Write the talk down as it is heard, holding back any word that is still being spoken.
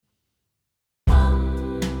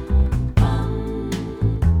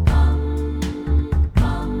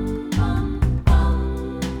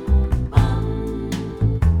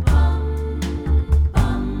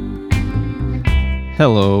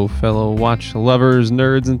Hello, fellow watch lovers,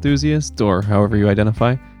 nerds, enthusiasts, or however you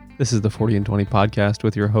identify. This is the 40 and 20 podcast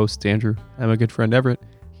with your host, Andrew. I'm a good friend, Everett.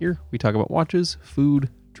 Here, we talk about watches, food,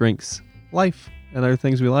 drinks, life, and other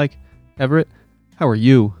things we like. Everett, how are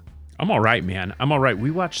you? I'm all right, man. I'm all right. We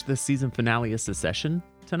watched the season finale of Succession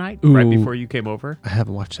tonight, Ooh. right before you came over. I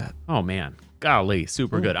haven't watched that. Oh, man. Golly,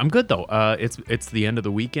 super good. I'm good, though. It's the end of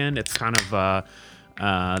the weekend. It's kind of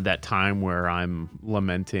that time where I'm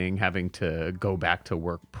lamenting having to go back to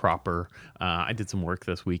work proper. I did some work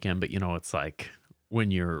this weekend, but, it's like when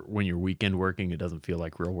you're weekend working, it doesn't feel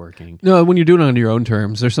like real working. No, when you're doing it on your own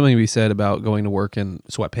terms, there's something to be said about going to work in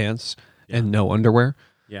sweatpants and no underwear.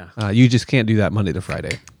 Yeah. You just can't do that Monday to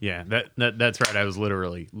Friday. Yeah, that's right. I was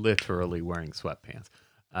literally wearing sweatpants.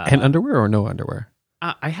 And underwear or no underwear?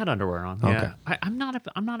 I had underwear on. Okay. Yeah, I'm not a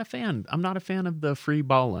fan. I'm not a fan of the free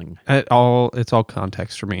balling. It's all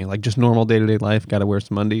context for me. Like just normal day-to-day life, got to wear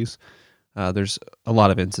some undies. There's a lot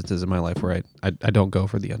of instances in my life where I don't go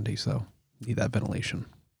for the undies, though. Need that ventilation.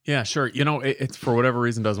 Yeah, sure. It's for whatever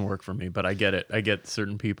reason doesn't work for me, but I get it. I get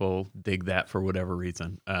certain people dig that for whatever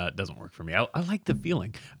reason. It doesn't work for me. I like the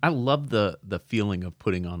feeling. I love the feeling of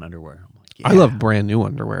putting on underwear. I'm like, yeah. I love brand new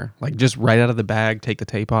underwear. Like just right out of the bag, take the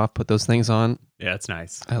tape off, put those things on. Yeah, it's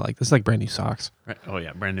nice. I like this. Like brand new socks. Right. Oh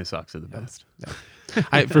yeah, brand new socks are the best.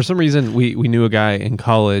 Yeah. For some reason, we knew a guy in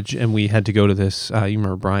college, and we had to go to this. You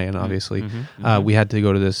remember Brian, obviously. We had to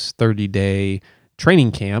go to this 30-day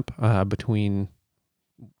training camp during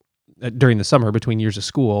the summer between years of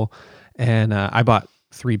school, and I bought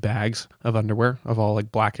 3 bags of underwear of all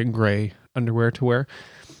like black and gray underwear to wear.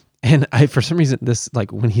 And for some reason,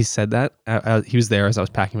 when he said that, he was there as I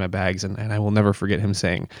was packing my bags, and I will never forget him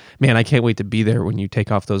saying, "Man, I can't wait to be there when you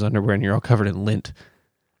take off those underwear and you're all covered in lint."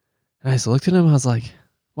 And I just looked at him, I was like,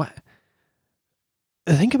 "What?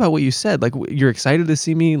 Think about what you said. Like, you're excited to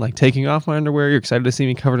see me like taking off my underwear. You're excited to see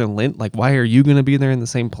me covered in lint. Like, why are you going to be there in the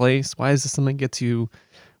same place? Why is this something that gets you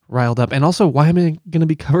riled up? And also, why am I going to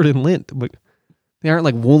be covered in lint? Like, they aren't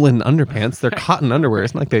like woolen underpants. They're cotton underwear.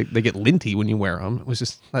 It's not like they get linty when you wear them." It was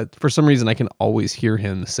just, for some reason, I can always hear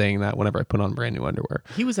him saying that whenever I put on brand new underwear.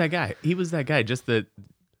 He was that guy. Just that.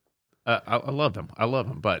 I loved him.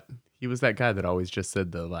 But he was that guy that always just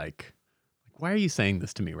said why are you saying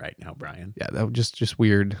this to me right now, Brian? Yeah, that was just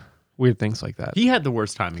weird things like that. He had the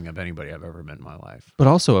worst timing of anybody I've ever met in my life. But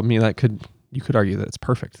also, I mean, you could argue that it's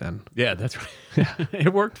perfect then. Yeah, that's right. Yeah.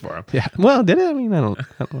 It worked for him. Yeah. Well, did it? I mean, I don't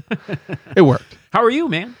know. It worked. How are you,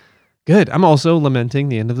 man? Good. I'm also lamenting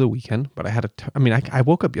the end of the weekend, but I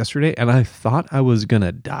woke up yesterday and I thought I was going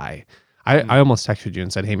to die. I almost texted you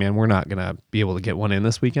and said, "Hey man, we're not going to be able to get one in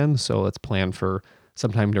this weekend. So let's plan for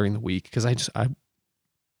sometime during the week." Cause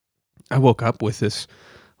I woke up with this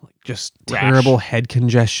just terrible head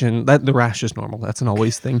congestion. The rash is normal. That's an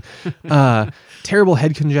always thing. Terrible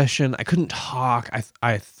head congestion. I couldn't talk.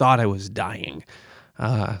 I thought I was dying.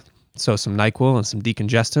 So some NyQuil and some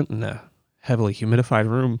decongestant in a heavily humidified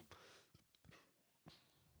room.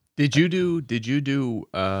 Did you do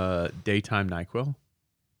daytime NyQuil?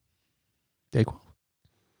 DayQuil?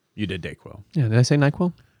 You did DayQuil. Yeah, did I say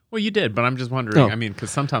NyQuil? Well, you did, but I'm just wondering. Oh. I mean,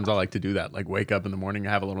 because sometimes I like to do that, like wake up in the morning,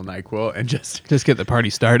 have a little NyQuil, and just get the party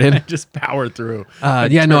started. just power through. I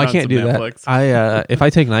can't do Netflix. That. If I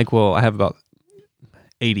take NyQuil, I have about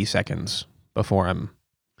 80 seconds before I'm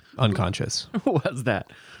unconscious. Who was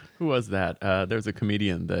that? There's a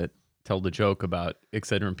comedian that told a joke about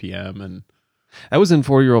Excedrin PM, and that was in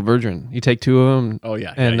 4-Year-Old Virgin. You take 2 of them. Oh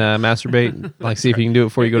yeah, and masturbate. Like see if you can do it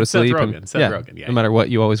before you go to sleep. Seth Rogen. Yeah, no matter what,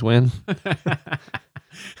 you always win.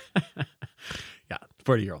 Yeah,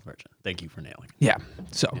 40-Year-Old Virgin. Thank you for nailing it. Yeah.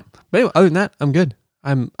 So, but anyway, other than that, I'm good.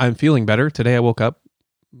 I'm feeling better. Today I woke up,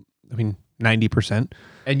 90%.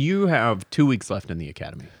 And you have 2 weeks left in the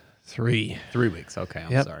academy. 3 weeks. Okay,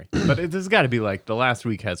 I'm sorry. But this has got to be like the last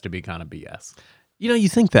week has to be kind of BS. You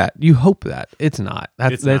think that. You hope that. It's not.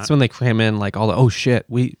 That's when they cram in like all the, oh shit,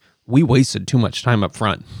 we wasted too much time up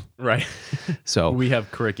front. Right. So we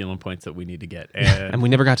have curriculum points that we need to get. And we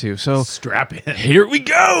never got to. So strap in. Here we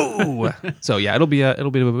go. So yeah, it'll be a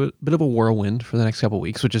bit of a whirlwind for the next couple of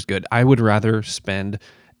weeks, which is good. I would rather spend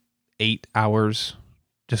 8 hours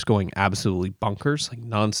just going absolutely bonkers, like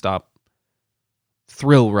nonstop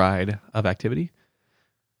thrill ride of activity,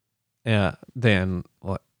 than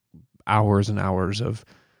hours and hours of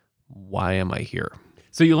why am I here?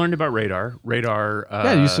 So you learned about radar.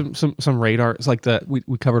 Use some radar. It's like we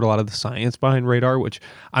covered a lot of the science behind radar, which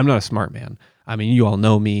I'm not a smart man. I mean, you all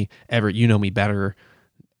know me. Everett, you know me better.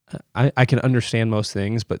 I can understand most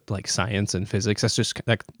things, but like science and physics,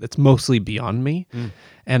 that's mostly beyond me.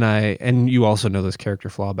 And you also know this character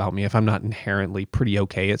flaw about me. If I'm not inherently pretty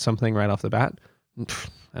okay at something right off the bat,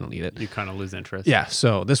 I don't need it. You kind of lose interest. Yeah.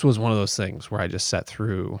 So this was one of those things where I just sat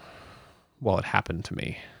through while it happened to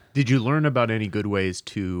me. Did you learn about any good ways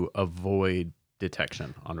to avoid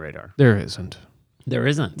detection on radar? There isn't. There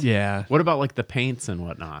isn't. Yeah. What about like the paints and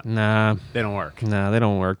whatnot? Nah. They don't work. Nah, they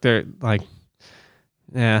don't work. They're like,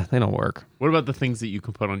 yeah, they don't work. What about the things that you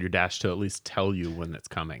can put on your dash to at least tell you when it's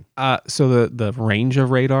coming? So the range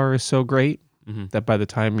of radar is so great Mm-hmm. that by the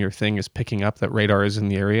time your thing is picking up that radar is in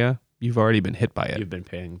the area, you've already been hit by it. You've been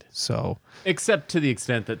pinged. So Except to the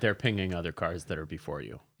extent that they're pinging other cars that are before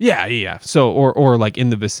you. yeah. So or like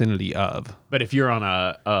in the vicinity of, But if you're on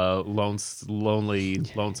a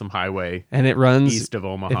lonesome highway and it runs east of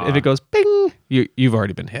Omaha, if it goes ping, you've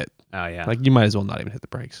already been hit. oh yeah, Like you might as well not even hit the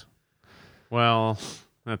brakes. well,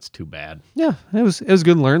 that's too bad. Yeah, it was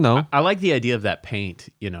good to learn though. I like the idea of that paint.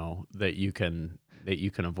 That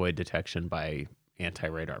you can avoid detection by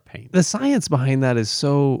anti-radar paint. The science behind that is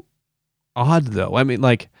so odd though. I mean,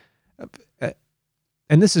 like,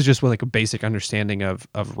 and this is just like a basic understanding of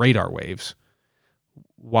radar waves.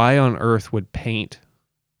 Why on earth would paint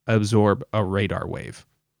absorb a radar wave?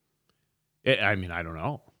 I don't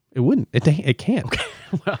know. It wouldn't. It can't.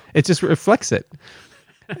 Well, It just reflects it.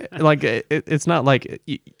 Like it's not like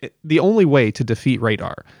the only way to defeat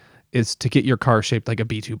radar is to get your car shaped like a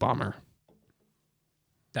B-2 bomber.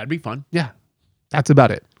 that'd be fun. Yeah, that's about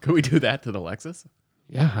it. Could we do that to the Lexus?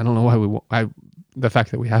 Yeah, I don't know why the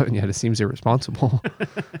fact that we haven't yet, it seems irresponsible.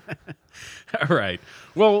 All right.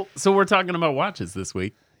 Well, so we're talking about watches this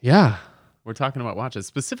week. Yeah. We're talking about watches.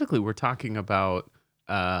 Specifically, we're talking about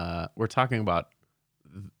the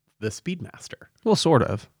Speedmaster. Well, sort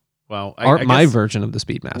of. Well, My guess version of the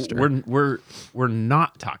Speedmaster. we're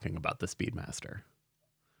not talking about the Speedmaster.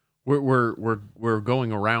 We're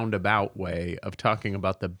going a roundabout way of talking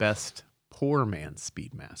about the best poor man's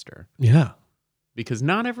Speedmaster, Yeah. because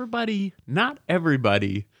not everybody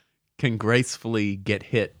can gracefully get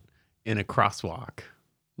hit in a crosswalk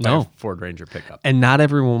by No. a Ford Ranger pickup. And not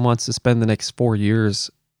everyone wants to spend the next 4 years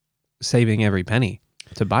saving every penny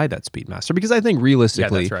to buy that Speedmaster, because I think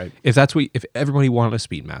realistically, Yeah, that's right. if everybody wanted a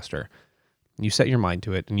Speedmaster, you set your mind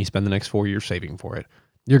to it and you spend the next 4 years saving for it,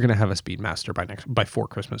 you're going to have a Speedmaster by 4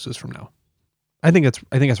 Christmases from now. I think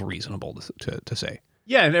that's reasonable to say.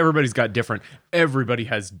 Yeah, and everybody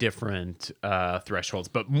has different thresholds,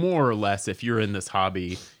 but more or less, if you're in this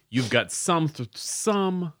hobby, you've got some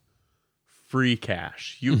free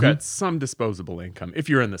cash. You've got some disposable income if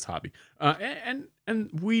you're in this hobby. And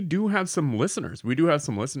we do have some listeners. We do have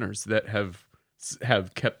some listeners that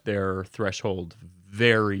have kept their threshold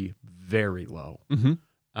very, very low. Mm-hmm.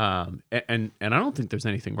 And I don't think there's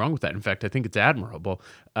anything wrong with that. In fact, I think it's admirable.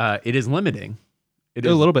 It is limiting. A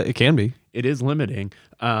little bit. It can be. It is limiting,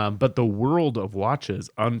 but the world of watches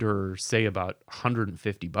under, say, about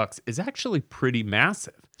 $150 is actually pretty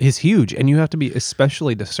massive. It's huge, and you have to be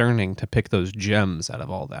especially discerning to pick those gems out of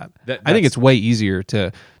all that. I think That's- it's way easier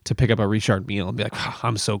to pick up a Richard Mille and be like, "Oh,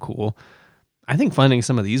 I'm so cool." I think finding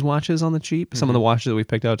some of these watches on the cheap, some of the watches that we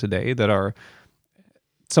picked out today that are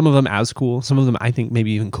some of them as cool, some of them I think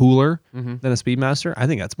maybe even cooler than a Speedmaster. I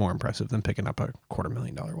think that's more impressive than picking up a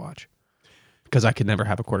 $250,000 watch. Because I could never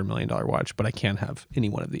have a $250,000 watch, but I can have any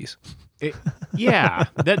one of these. Yeah,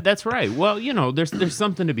 that's right. Well, there's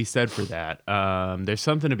something to be said for that. There's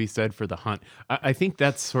something to be said for the hunt. I think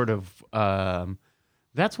that's sort of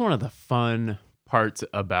that's one of the fun parts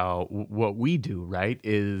about what we do. Right?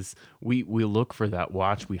 Is we look for that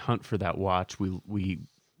watch, we hunt for that watch, we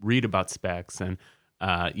read about specs, and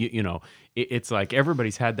it's like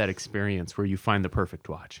everybody's had that experience where you find the perfect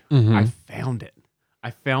watch. I found it. I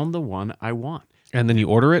found the one I want. And then you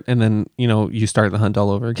order it, and then you start the hunt all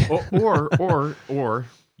over again. or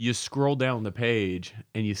you scroll down the page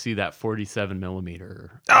and you see that 47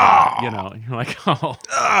 millimeter. You're like,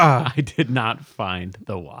 I did not find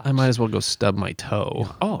the watch. I might as well go stub my toe.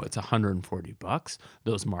 Oh, it's $140.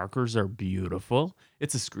 Those markers are beautiful.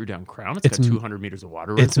 It's a screw down crown. It's got 200 meters of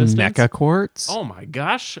water It's resistance. Mecha Quartz. Oh my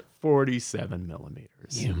gosh, 47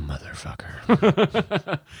 millimeters. You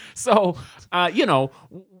motherfucker. So,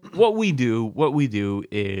 what we do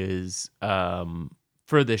is,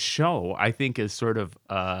 for this show, I think is sort of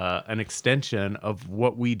an extension of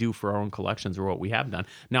what we do for our own collections or what we have done.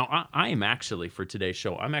 Now, I am actually, for today's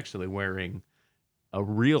show, I'm actually wearing a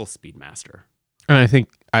real Speedmaster. And I think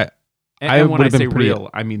And when I would've been say pretty- real,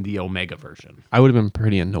 I mean the Omega version. I would have been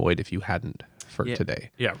pretty annoyed if you hadn't for Yeah.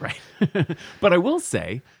 today. Yeah, right. But I will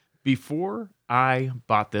say, before I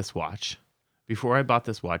bought this watch,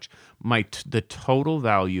 the total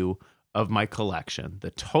value of my collection,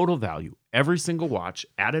 every single watch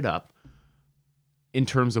added up in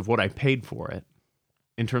terms of what I paid for it,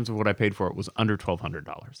 in terms of what I paid for it was under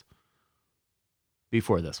 $1,200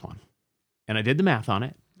 before this one. And I did the math on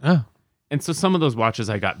it. Oh, And so some of those watches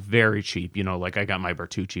I got very cheap, like I got my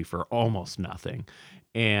Bertucci for almost nothing.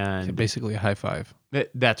 And basically a high five.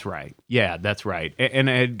 that's right. Yeah, that's right. And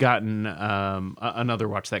I had gotten another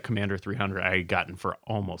watch, that Commander 300, I had gotten for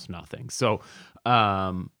almost nothing. So,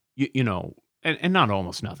 and not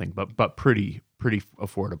almost nothing, but pretty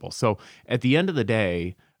affordable. So at the end of the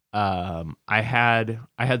day, I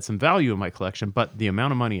had some value in my collection, but the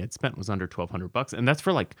amount of money I'd spent was under $1,200, and that's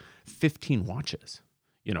for like 15 watches.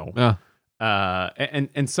 Yeah.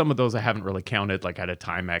 And some of those I haven't really counted. Like I had a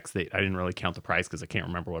Timex that I didn't really count the price because I can't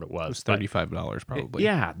remember what it was. It was $35 probably.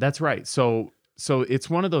 Yeah, that's right. So it's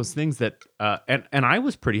one of those things that, and I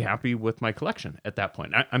was pretty happy with my collection at that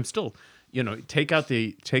point. I'm still, take out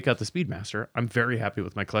the Speedmaster. I'm very happy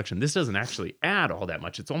with my collection. This doesn't actually add all that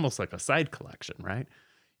much. It's almost like a side collection, right?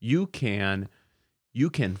 You can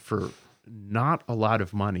for not a lot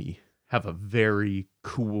of money have a very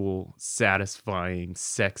cool, satisfying,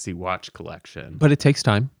 sexy watch collection. But it takes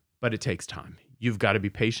time. You've got to be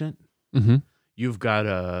patient. Mm-hmm. You've got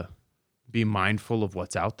to be mindful of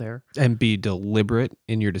what's out there. And be deliberate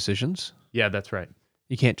in your decisions. Yeah, that's right.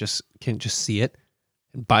 You can't just see it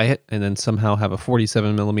and buy it and then somehow have a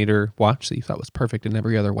 47 millimeter watch that you thought was perfect in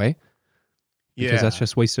every other way. Because that's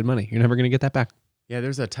just wasted money. You're never going to get that back. Yeah,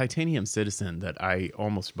 there's a Titanium Citizen that I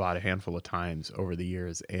almost bought a handful of times over the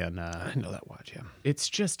years, and I know that watch. Yeah, it's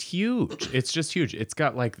just huge. It's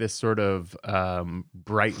got like this sort of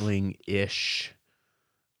Breitling-ish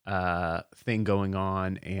thing going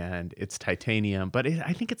on, and it's titanium, but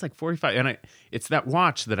I think it's like 45. And it's that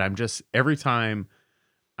watch that I'm just, every time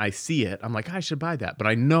I see it, I'm like, I should buy that, but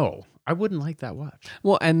I know I wouldn't like that watch.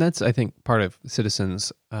 Well, and that's, I think, part of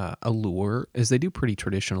Citizen's allure is they do pretty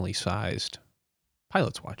traditionally sized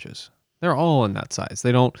pilot's watches. They're all in that size.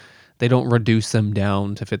 They don't reduce them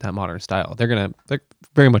down to fit that modern style. They're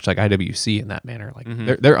very much like IWC in that manner. Like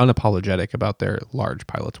they're unapologetic about their large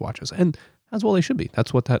pilot's watches, and as well they should be.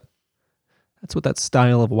 That's what that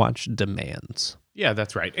style of watch demands. Yeah,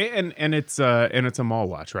 that's right. And it's a mall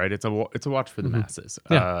watch, right? It's a watch for the masses.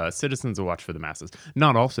 Yeah. Citizen's a watch for the masses.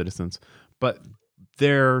 Not all Citizens, but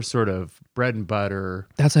they're sort of bread and butter.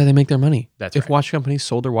 That's how they make their money. That's if right. watch companies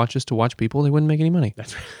sold their watches to watch people, they wouldn't make any money.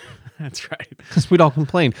 That's right. That's right. Because we'd all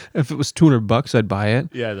complain. If it was $200, I'd buy it.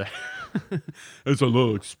 Yeah, it's a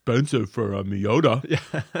little expensive for a Miyota.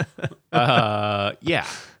 Yeah,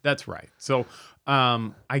 that's right. So,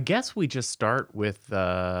 I guess we just start with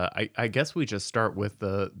the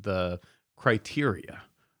criteria.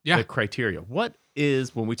 Yeah. The criteria. What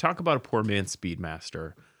is, when we talk about a poor man's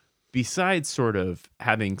Speedmaster, besides sort of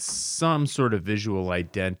having some sort of visual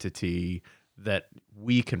identity that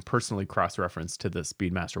we can personally cross-reference to the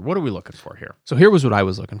Speedmaster, what are we looking for here? So here was what I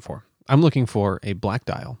was looking for. I'm looking for a black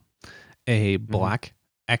dial, a black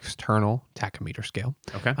external tachometer scale.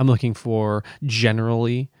 Okay. I'm looking for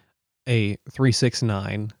generally a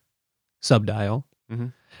 369 subdial. Mm-hmm.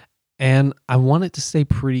 And I want it to stay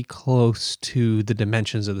pretty close to the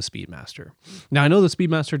dimensions of the Speedmaster. Now, I know the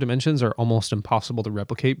Speedmaster dimensions are almost impossible to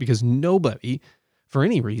replicate because nobody, for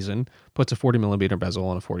any reason, puts a 40 millimeter bezel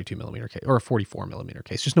on a 42 millimeter case or a 44 millimeter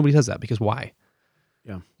case. Just nobody does that, because why?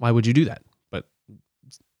 Yeah. Why would you do that? But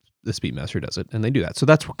the Speedmaster does it, and they do that. So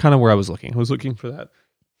that's kind of where I was looking. I was looking for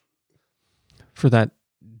that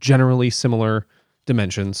generally similar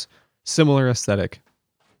dimensions, similar aesthetic,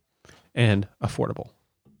 and affordable.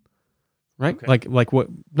 Right? Okay. Like what?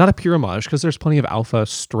 Not a pure homage, because there's plenty of alpha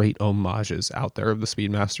straight homages out there of the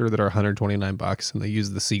Speedmaster that are $129, and they use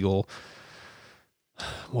the Seagull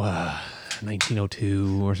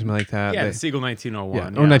 1902 or something like that. Yeah, the Seagull 1901.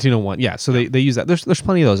 Yeah, or 1901. Yeah, so they use that. There's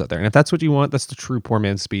plenty of those out there, and if that's what you want, that's the true poor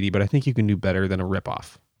man's Speedy. But I think you can do better than a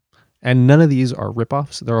ripoff. And none of these are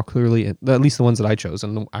ripoffs. They're all clearly, at least the ones that I chose,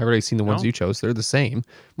 and I've already seen the ones you chose. They're the same.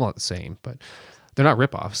 Well, not the same, but they're not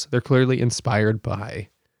ripoffs. They're clearly inspired by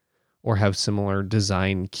or have similar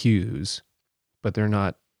design cues, but they're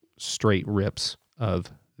not straight rips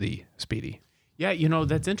of the Speedy. Yeah,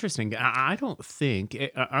 that's interesting. I don't think,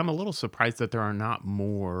 I'm a little surprised that there are not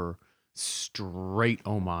more straight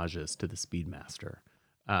homages to the Speedmaster,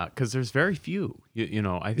 because there's very few.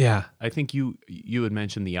 I think you had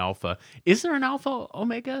mentioned the Alpha. Is there an Alpha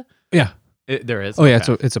Omega? Yeah. There is. Oh, yeah,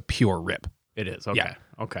 Okay. it's a pure rip. It is. Okay. Yeah.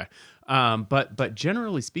 Okay. But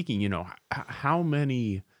generally speaking, how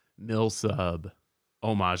many mil-sub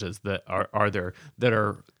homages that are there that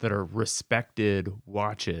are respected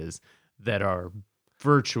watches that are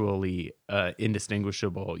virtually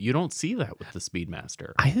indistinguishable? You don't see that with the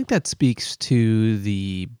Speedmaster. I think that speaks to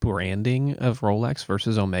the branding of Rolex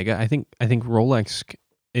versus Omega. I think Rolex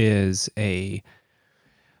is a.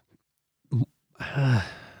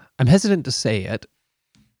 I'm hesitant to say it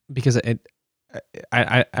because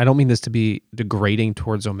I don't mean this to be degrading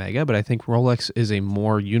towards Omega, but I think Rolex is a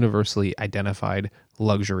more universally identified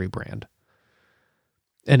luxury brand.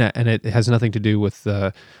 And it has nothing to do with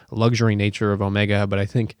the luxury nature of Omega, but I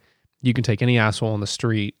think you can take any asshole on the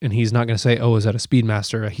street and he's not going to say, "Oh, is that a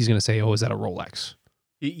Speedmaster?" He's going to say, "Oh, is that a Rolex?"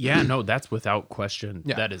 Yeah, no, that's without question.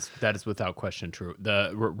 Yeah. That is without question true.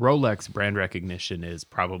 The Rolex brand recognition is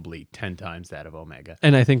probably 10 times that of Omega.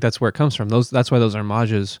 And I think that's where it comes from. That's why those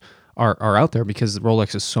homages are out there, because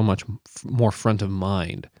Rolex is so much more front of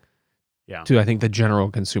mind. Yeah. To I think the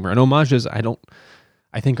general consumer. And homages,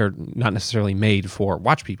 I think are not necessarily made for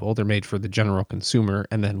watch people. They're made for the general consumer,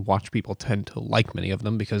 and then watch people tend to like many of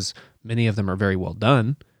them because many of them are very well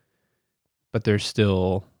done, but they're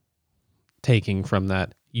still taking from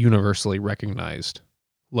that universally recognized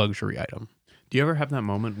luxury item. Do you ever have that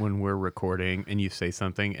moment when we're recording and you say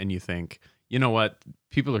something and you think, you know what,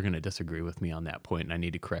 people are going to disagree with me on that point and I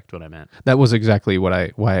need to correct what I meant? That was exactly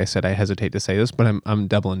why I said I hesitate to say this, but I'm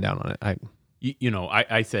doubling down on it. I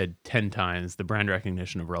said 10 times. The brand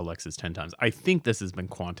recognition of Rolex is 10 times. I think this has been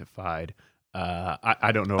quantified.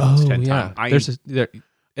 I don't know if it's 10 times. It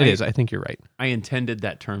is. I think you're right. I intended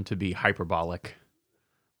that term to be hyperbolic,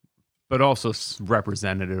 but also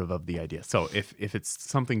representative of the idea. So if it's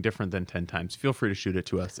something different than 10 times, feel free to shoot it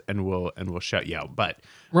to us and we'll shout you out. But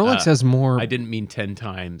Rolex has more. I didn't mean 10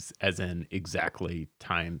 times as in exactly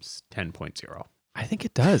times 10.0. I think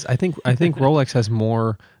it does. I think Rolex has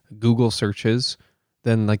more Google searches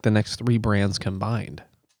than like the next three brands combined.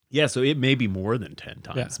 Yeah, so it may be more than 10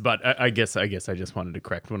 times. Yeah. But I guess I just wanted to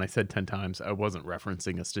correct. When I said 10 times, I wasn't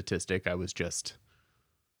referencing a statistic. I was just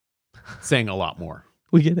saying a lot more.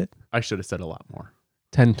 We get it. I should have said a lot more.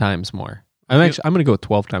 10 times more. I'm going to go with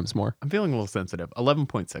 12 times more. I'm feeling a little sensitive.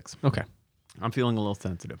 11.6. Okay. I'm feeling a little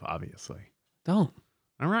sensitive, obviously. Don't.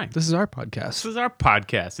 All right. This is our podcast. This is our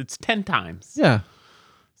podcast. It's 10 times. Yeah.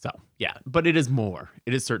 So, yeah, but it is more.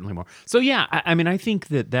 It is certainly more. So, yeah, I mean, I think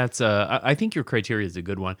that's I think your criteria is a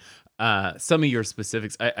good one. Some of your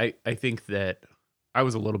specifics, I think that I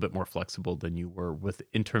was a little bit more flexible than you were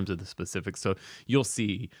in terms of the specifics. So you'll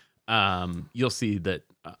see that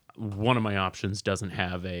one of my options doesn't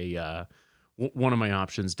have a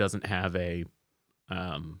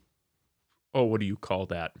what do you call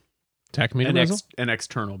that? Tachymeter bezel? An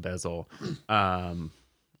external bezel.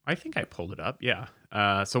 I think I pulled it up. Yeah.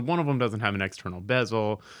 So one of them doesn't have an external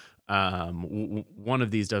bezel. One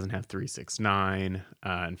of these doesn't have 369.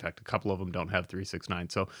 In fact, a couple of them don't have 369.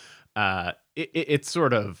 So it's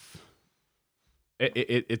sort of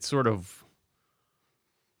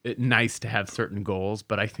nice to have certain goals,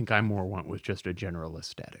 but I think I more went with just a general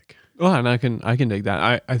aesthetic. Well, and I can dig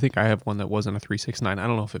that. I think I have one that wasn't a 369. I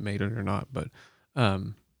don't know if it made it or not, but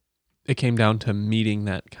it came down to meeting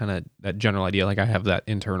that general idea. Like I have that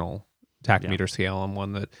internal tachymeter scale on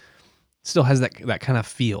one that still has that kind of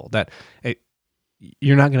feel that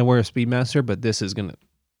you're not going to wear a Speedmaster, but this is going to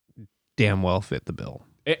damn well fit the bill.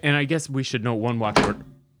 And I guess we should know one watch.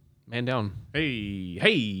 Man down.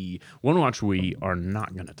 Hey, one watch we are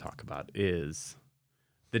not going to talk about is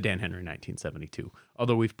the Dan Henry 1972.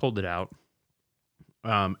 Although we've pulled it out.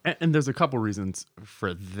 And there's a couple reasons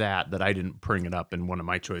for that I didn't bring it up in one of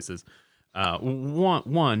my choices.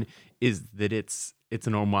 One is that it's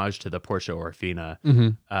an homage to the Porsche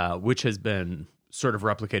Orfina, which has been sort of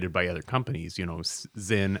replicated by other companies. You know,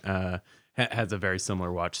 Zinn has a very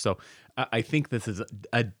similar watch. So I think this is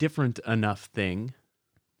a different enough thing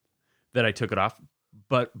that I took it off.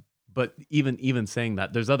 But even saying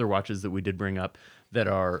that, there's other watches that we did bring up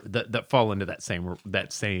that fall into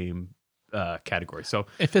that same category. So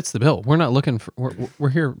it fits the bill. We're not looking for. We're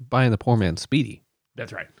here buying the poor man's Speedy.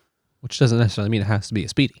 That's right. Which doesn't necessarily mean it has to be a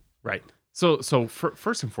Speedy. Right. So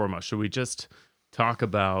first and foremost, should we just talk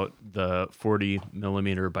about the 40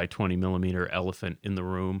 millimeter by 20 millimeter elephant in the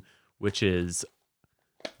room, which is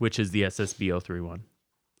the SSB 031?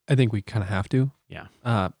 I think we kind of have to. Yeah.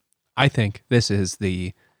 I think this is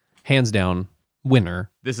the hands down winner.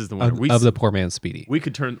 This is the winner of the poor man's Speedy. We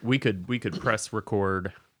could press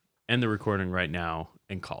record, end the recording right now,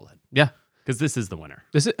 and call it. Yeah, because this is the winner.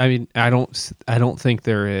 I don't think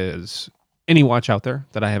there is any watch out there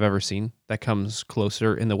that I have ever seen that comes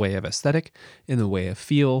closer in the way of aesthetic, in the way of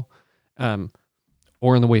feel,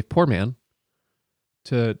 or in the way of poor man.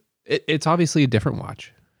 It's obviously a different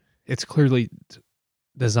watch. It's clearly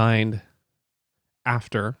designed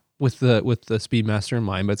after with the Speedmaster in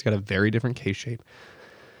mind, but it's got a very different case shape.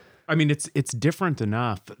 I mean, it's different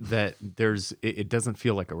enough that it doesn't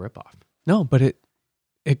feel like a ripoff. No, but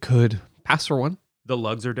it could pass for one. The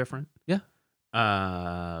lugs are different. Yeah.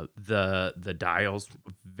 The dials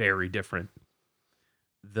very different.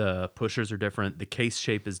 The pushers are different. The case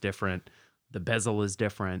shape is different. The bezel is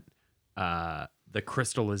different. The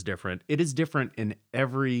crystal is different. It is different in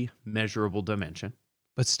every measurable dimension.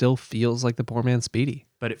 But still feels like the poor man's Speedy.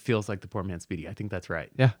 But it feels like the poor man's Speedy. I think that's right.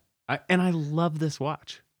 Yeah. And I love this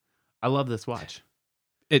watch. I love this watch.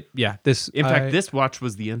 In fact, this watch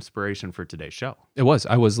was the inspiration for today's show. It was.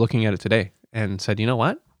 I was looking at it today and said, you know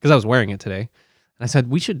what? Because I was wearing it today. And I said,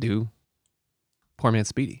 we should do Poor Man's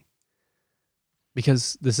Speedy.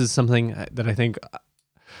 Because this is something that I think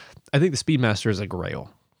the Speedmaster is a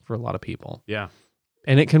grail for a lot of people. Yeah.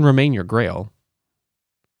 And it can remain your grail.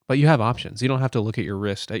 But you have options. You don't have to look at your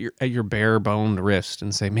wrist, at your bare-boned wrist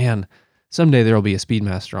and say, man, someday there will be a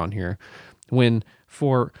Speedmaster on here. When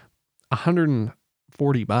for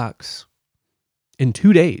 $140 in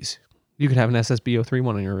 2 days, you could have an SSB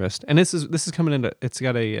 031 on your wrist. And this is coming into, it's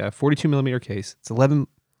got a 42 millimeter case. It's 11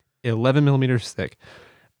 millimeters thick,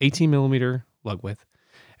 18 millimeter lug width,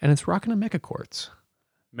 and it's rocking a Mecha Quartz.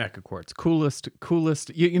 Mecha Quartz, coolest.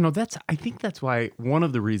 I think that's why one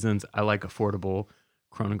of the reasons I like affordable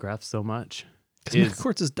chronographs so much Because Mecha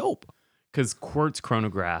Quartz is dope. Because quartz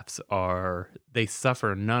chronographs they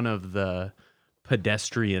suffer none of the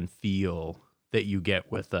pedestrian feel that you get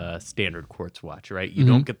with a standard quartz watch, right? You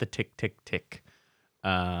don't get the tick, tick, tick.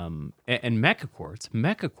 And Mecha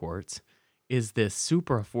Quartz is this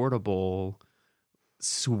super affordable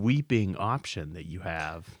sweeping option that you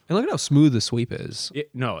have. And look at how smooth the sweep is. It's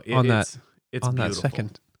on beautiful. That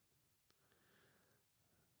second.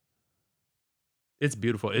 It's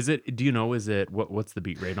beautiful. What's the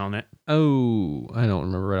beat rate on it? Oh, I don't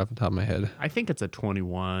remember right off the top of my head. I think it's a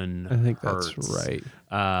 21. I think hertz. that's right.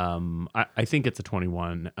 I think it's a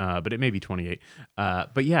 21, but it may be 28.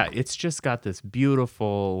 But yeah, it's just got this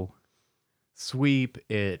beautiful sweep.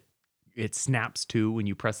 It snaps too when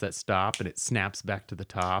you press that stop, and it snaps back to the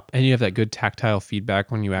top. And you have that good tactile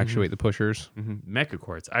feedback when you actuate the pushers. Mecha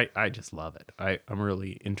Quartz, I just love it. I'm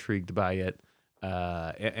really intrigued by it.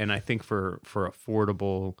 And I think for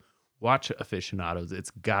affordable watch aficionados, it's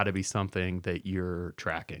got to be something that you're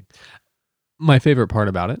tracking. My favorite part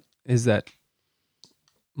about it is that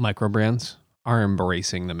micro brands are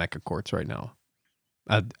embracing the Mecha Quartz right now.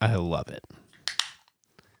 I love it.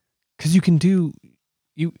 Because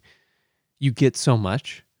you get so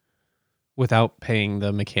much without paying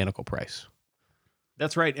the mechanical price.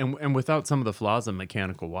 That's right. And without some of the flaws of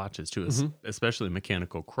mechanical watches too, especially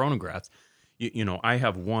mechanical chronographs. I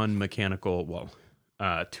have one mechanical,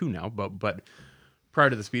 two now, but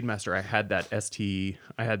prior to the Speedmaster, I had that ED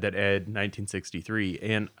 1963,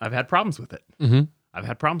 and I've had problems with it. I've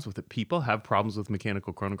had problems with it. People have problems with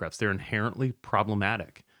mechanical chronographs. They're inherently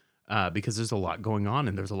problematic because there's a lot going on,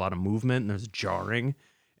 and there's a lot of movement, and there's jarring,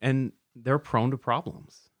 and they're prone to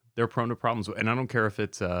problems. And I don't care if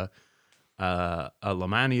it's a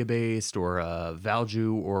Lemania based or a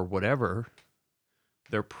Valjoux or whatever.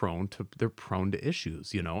 They're prone to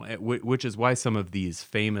issues, which is why some of these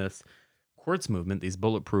famous quartz movement, these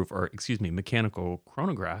mechanical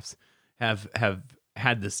chronographs have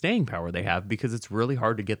had the staying power they have because it's really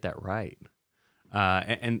hard to get that right.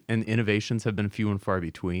 And innovations have been few and far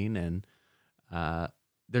between, and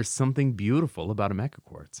there's something beautiful about a Mecha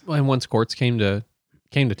Quartz. Well, and once quartz came to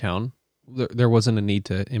town, there wasn't a need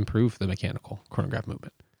to improve the mechanical chronograph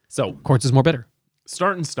movement. So quartz is more better.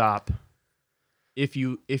 Start and stop. If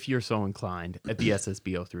you're so inclined at the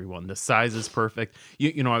SSB 031, the size is perfect.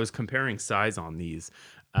 I was comparing size on these,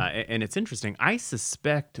 and it's interesting. I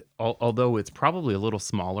suspect, although it's probably a little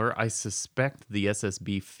smaller, I suspect the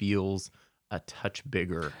SSB feels a touch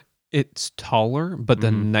bigger. It's taller, but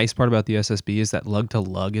the nice part about the SSB is that lug to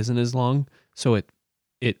lug isn't as long, so it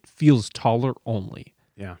feels taller only.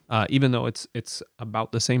 Yeah. Even though it's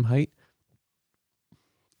about the same height,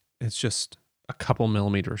 it's just a couple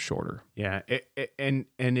millimeters shorter. Yeah, and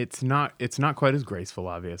it's not quite as graceful,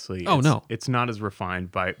 obviously. No, it's not as refined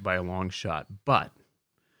by a long shot, but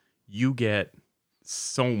you get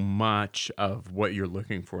so much of what you're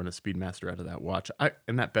looking for in a Speedmaster out of that watch.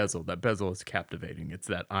 And that bezel is captivating. It's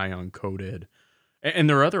that ion coated, and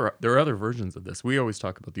there are other versions of this. We always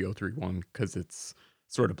talk about the 031 because it's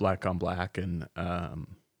sort of black on black, and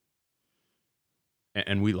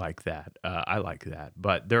we like that. I like that.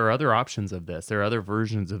 But there are other options of this. There are other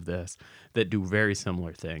versions of this that do very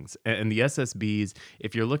similar things. And the SSBs,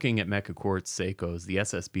 if you're looking at Mecha Quartz Seikos, the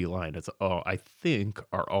SSB line, I think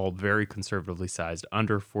are all very conservatively sized,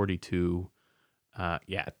 under 42.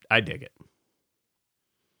 Yeah, I dig it.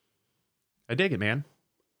 I dig it, man.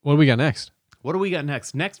 What do we got next?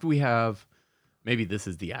 Next we have Maybe this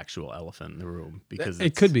is the actual elephant in the room because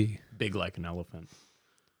It could be. big like an elephant.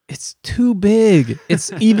 It's too big.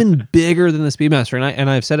 It's even bigger than the Speedmaster, and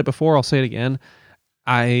I've said it before. I'll say it again.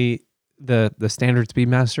 The standard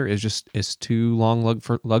Speedmaster is too long lug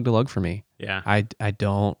to lug for me. Yeah. I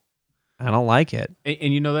don't like it.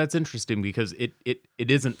 And you know, that's interesting because it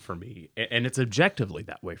isn't for me, and it's objectively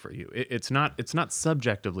that way for you. It's not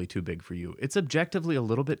subjectively too big for you. It's objectively a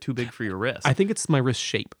little bit too big for your wrist. I think it's my wrist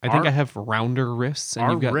shape. I think I have rounder wrists, and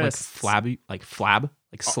our you've got wrists-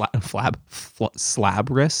 slab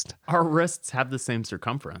wrist. Our wrists have the same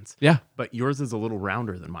circumference, Yeah. but yours is a little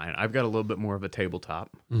rounder than mine. I've got a little bit more of a tabletop,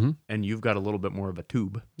 and you've got a little bit more of a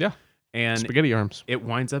tube. Yeah. And Spaghetti arms. it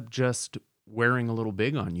winds up just wearing a little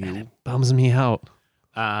big on you. Bums me out.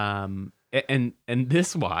 And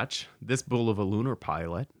this watch, this Bull of a Lunar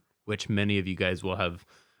Pilot, which many of you guys will have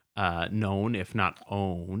known, if not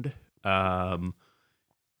owned,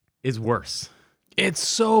 is worse. It's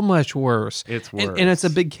so much worse. It's worse. And it's a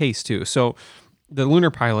big case too. So the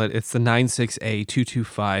Lunar Pilot, it's the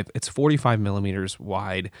 96A225. It's 45 millimeters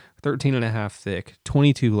wide, 13 and a half thick,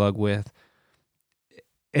 22 lug width.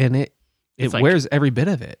 And it like- wears every bit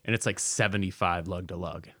of it. And it's like 75 lug to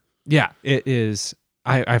lug. Yeah, it is.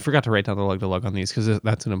 I forgot to write down the lug to lug on these because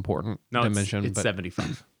that's an important No, dimension. it's but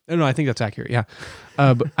 75. no, I think that's accurate. Yeah,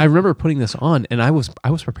 but I remember putting this on, and I was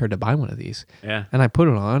prepared to buy one of these, Yeah. and I put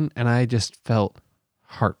it on, and I just felt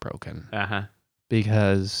heartbroken Uh-huh.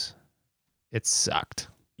 because it sucked.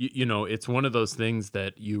 You know, it's one of those things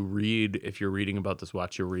that you read, if you're reading about this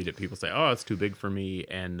watch, you'll read it. People say, oh, it's too big for me.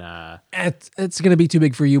 And It's gonna be too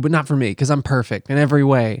big for you, but not for me because I'm perfect in every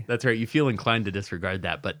way. that's right. You feel inclined to disregard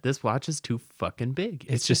that. But this watch is too fucking big.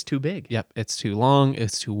 It's just too big. Yep, it's too long.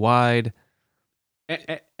 It's too wide.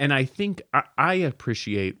 And I think I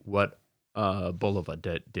appreciate what Bulova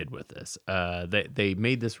did with this. They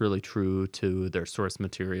made this really true to their source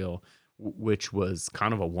material, which was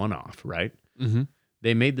kind of a one-off, right? Mm-hmm.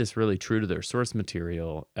 They made this really true to their source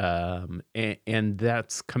material, and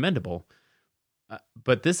that's commendable.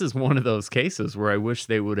 But this is one of those cases where I wish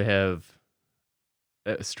they would have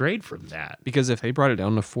strayed from that. Because if they brought it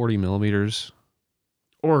down to 40 millimeters,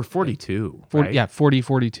 Or 42, 40, right? yeah, 40,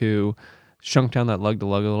 42, shrunk down that lug to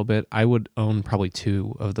lug a little bit, I would own probably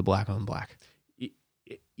two of the black on black.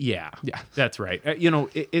 Yeah, Yeah. that's right. You know,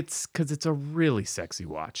 it's because it's a really sexy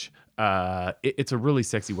watch. It's a really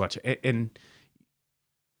sexy watch, and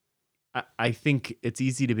I think it's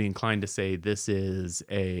easy to be inclined to say this is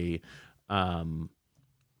a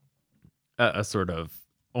sort of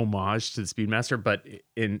homage to the Speedmaster, but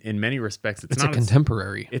in many respects, it's It's not a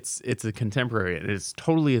contemporary. It's a contemporary. It's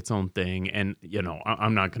totally its own thing, and you know,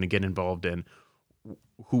 I'm not going to get involved in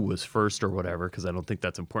who was first or whatever because I don't think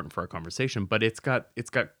that's important for our conversation. But it's got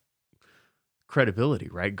credibility,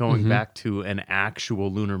 right? Going back to an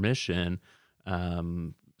actual lunar mission.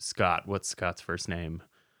 Scott, what's Scott's first name?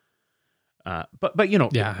 But you know,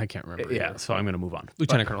 Yeah, I can't remember. yeah. either. So I'm going to move on.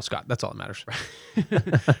 Lieutenant Colonel Scott. That's all that matters.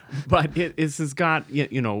 But this has got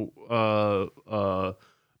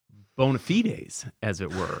bona fides, as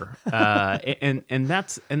it were, and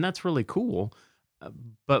that's really cool.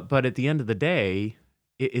 But at the end of the day,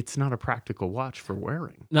 it's not a practical watch for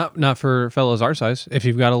wearing. Not for fellows our size. If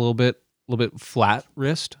you've got a little bit flat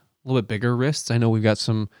wrist, a little bit bigger wrists. I know we've got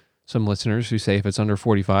some listeners who say if it's under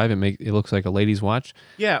 45, it looks like a lady's watch.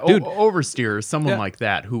 Yeah, Dude. oversteer, someone Yeah. like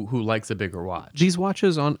that who likes a bigger watch. These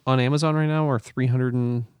watches on Amazon right now are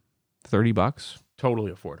 $330,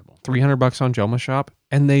 Totally affordable. $300 on Joma Shop,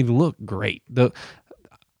 and they look great.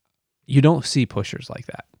 You don't see pushers like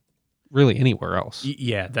that really anywhere else.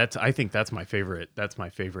 Yeah, I think that's my favorite. That's my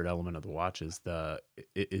favorite element of the watch is the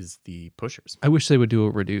pushers. I wish they would do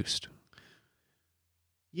it reduced.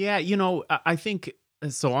 Yeah, you know, I think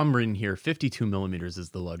so. I'm reading here, 52 millimeters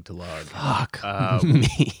is the lug to lug, Fuck me.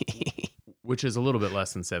 me. which is a little bit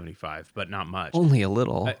less than 75, but not much. Only a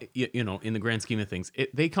little. You know, in the grand scheme of things,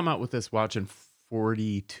 they come out with this watch in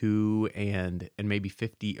 42 and maybe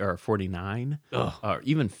 50 or 49 or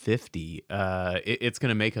even 50. It's going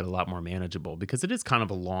to make it a lot more manageable because it is kind of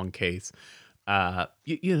a long case.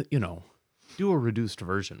 You know, do a reduced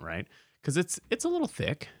version, right? Because it's a little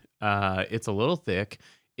thick. It's a little thick.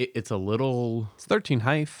 It's a little. It's 13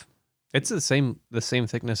 height. It's the same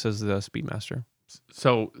thickness as the Speedmaster.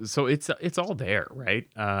 So it's all there, right?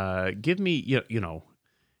 Give me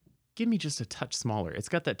give me just a touch smaller. It's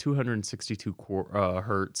got that 262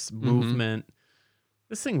 hertz movement.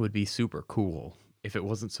 This thing would be super cool if it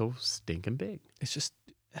wasn't so stinking big. It's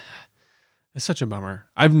such a bummer.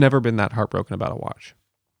 I've never been that heartbroken about a watch.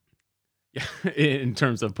 Yeah, in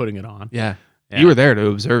terms of putting it on. Yeah. You were there to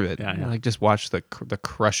observe it. Yeah, yeah. Like just watch the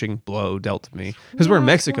crushing blow dealt to me because we're in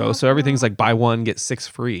Mexico, so everything's like buy one get 6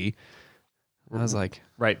 free. I was like,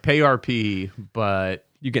 right, pay RP, but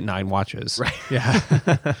you get 9 watches. right, Yeah.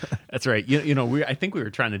 that's right. You know, I think we were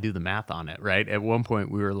trying to do the math on it. Right, at one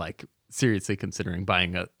point we were like seriously considering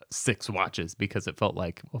buying 6 watches because it felt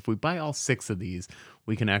like, well, if we buy all 6 of these,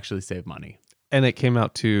 we can actually save money. And it came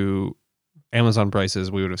out to Amazon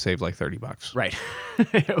prices, we would have saved like $30. Right,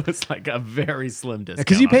 it was like a very slim discount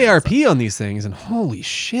Because you pay on RP on these things, and holy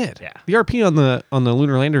shit. Yeah. The RP on the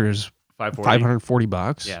Lunar Lander is $540.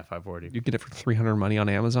 $540. Yeah, $540. You get it for $300 money on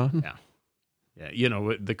Amazon. Yeah. Yeah, you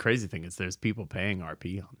know, the crazy thing is there's people paying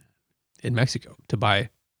RP on that. In Mexico to buy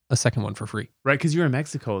a second one for free. Right, because you're in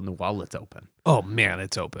Mexico and the wallet's open. Oh man,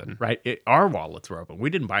 it's open. Right, our wallets were open. We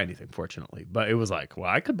didn't buy anything, fortunately, but it was like, well,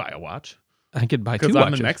 I could buy a watch. I could buy 'Cause 2 I'm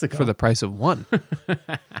in watches Mexico. for the price of one.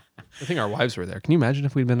 I think our wives were there. Can you imagine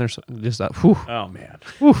if we'd been there just that? Whew, Oh man,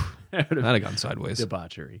 whew, That would've that'd have gone sideways.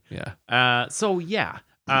 debauchery. Yeah. So yeah,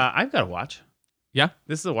 I've got a watch. Yeah.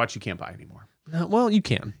 This is a watch you can't buy anymore. Well, you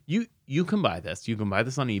can. You can buy this. You can buy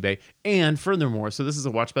this on eBay. And furthermore, so this is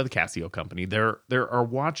a watch by the Casio company. There are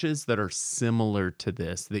watches that are similar to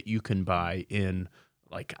this that you can buy in,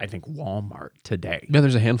 like, I think Walmart today. Yeah,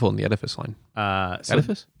 there's a handful in the Edifice line. So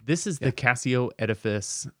Edifice? This is the Casio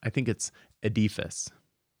Edifice. I think it's Edifice.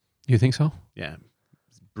 You think so? Yeah.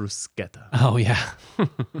 Bruschetta. Oh yeah.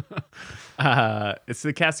 It's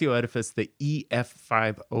the Casio Edifice, the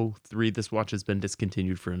EF503. This watch has been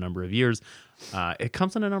discontinued for a number of years. It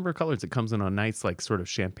comes in a number of colors. It comes in a nice, like, sort of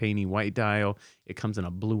champagne-y white dial. It comes in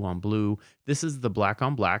a blue on blue. This is the black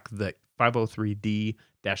on black, the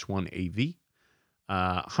 503D-1AV.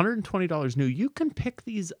 $120 new. You can pick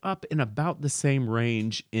these up in about the same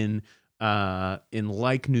range in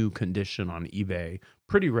like new condition on eBay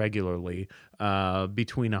pretty regularly,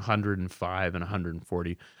 between 105 and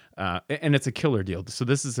 140. And it's a killer deal. So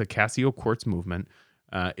this is a Casio quartz movement.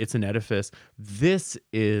 It's an Edifice. This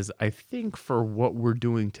is, I think, for what we're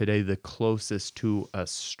doing today, the closest to a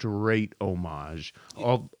straight homage.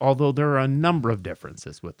 Although there are a number of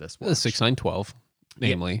differences with this one. The 6912,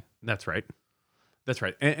 namely. That's right. That's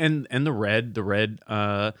right. And the red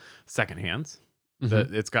second hands.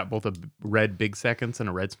 It's got both a red big seconds and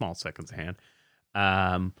a red small seconds hand.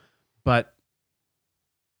 But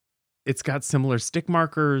it's got similar stick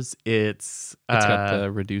markers. It's got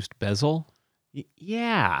the reduced bezel.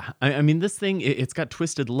 Yeah. I mean, this thing, it's got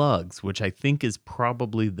twisted lugs, which I think is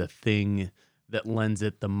probably the thing that lends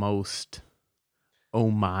it the most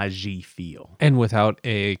homage-y feel. And without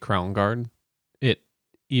a crown guard, it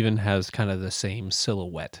even has kind of the same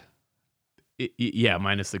silhouette. Yeah,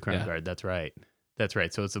 minus the crown Yeah. guard. That's right. That's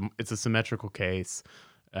right. So it's a symmetrical case.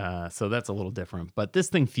 So that's a little different. But this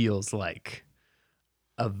thing feels like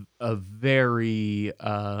a very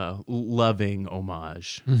loving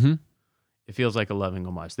homage. Mm-hmm. It feels like a loving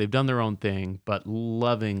homage. They've done their own thing, but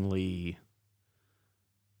lovingly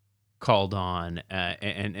called on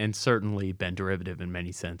and certainly been derivative in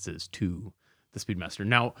many senses to the Speedmaster.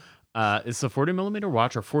 Now, it's a 40 millimeter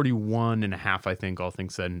watch, or 41 and a half, I think, all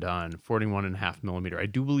things said and done. 41 and a half millimeter. I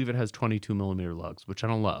do believe it has 22 millimeter lugs, which I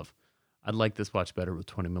don't love. I'd like this watch better with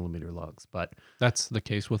 20 millimeter lugs, but That's the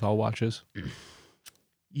case with all watches.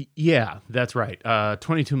 yeah, that's right.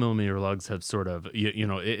 22 millimeter lugs have sort of,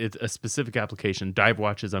 it's a specific application. Dive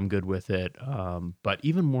watches, I'm good with it. But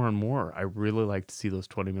even more and more, I really like to see those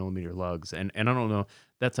 20 millimeter lugs. And I don't know,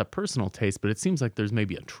 that's a personal taste, but it seems like there's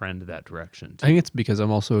maybe a trend that direction too. I think it's because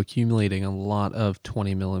I'm also accumulating a lot of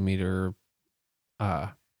 20 millimeter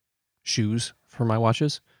shoes for my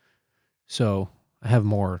watches. So I have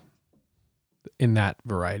more in that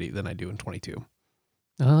variety than I do in 22.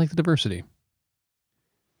 And I like the diversity.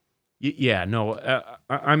 Yeah, no,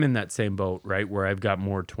 I'm in that same boat, right? Where I've got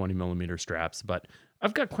more 20 millimeter straps, but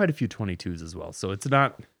I've got quite a few 22s as well. So it's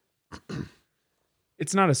not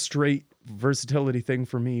a straight versatility thing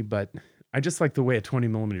for me, but I just like the way a 20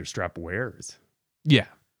 millimeter strap wears. Yeah.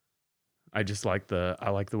 I like the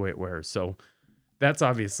way it wears. So that's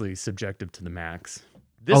obviously subjective to the max.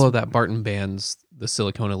 Although that Barton Band's the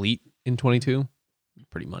Silicone Elite in 22,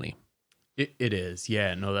 pretty money. It is.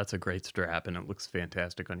 Yeah, no, that's a great strap, and it looks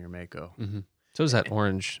fantastic on your Mako. Mm-hmm. So is that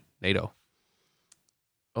orange NATO.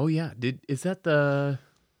 Oh yeah, is that the?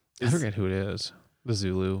 I forget who it is. The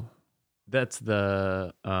Zulu. That's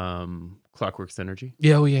the Clockworks Energy.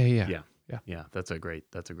 Yeah. Oh yeah. Yeah. That's a great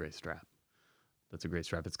strap. That's a great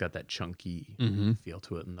strap. It's got that chunky feel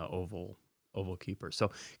to it, and the oval keeper. So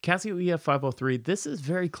Casio EF503. This is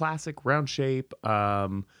very classic, round shape.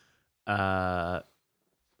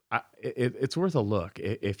 It's worth a look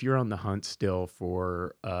if you're on the hunt still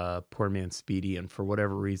for poor man Speedy, and for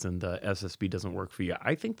whatever reason the SSB doesn't work for you.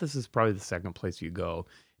 I think this is probably the second place you go,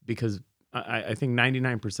 because I think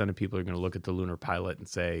 99% of people are going to look at the Lunar Pilot and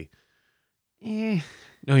say,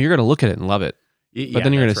 No, you're going to look at it and love it. But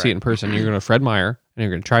then you're going to see it in person. You're going to Fred Meyer, and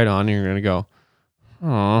you're going to try it on, and you're going to go,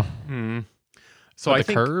 oh. So I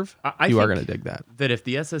think Curve, I you think are going to dig that. That if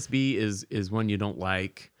the SSB is one you don't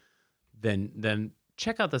like, then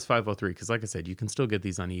check out this 503, because like I said, you can still get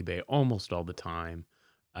these on eBay almost all the time.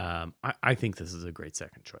 I think this is a great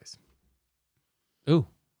second choice. Ooh.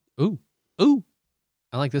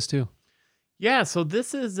 I like this too. Yeah, so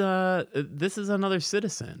this is another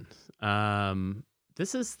Citizen.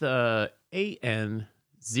 This is the AN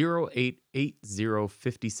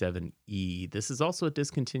 088057E. This is also a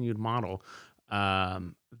discontinued model.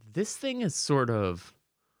 This thing is sort of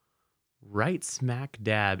right smack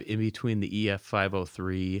dab in between the EF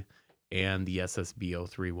 503 and the SSB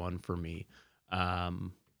 031 for me.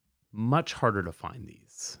 Much harder to find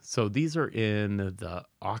these. So these are in the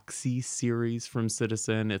Oxy series from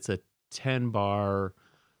Citizen. It's a 10 bar.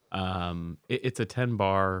 It's a 10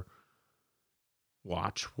 bar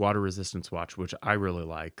watch, water resistance watch, which I really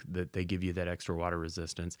like, that they give you that extra water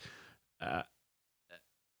resistance.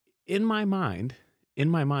 In my mind,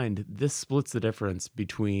 this splits the difference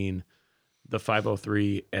between the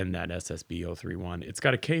 503 and that SSB 031. It's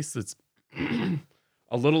got a case that's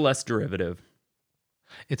a little less derivative.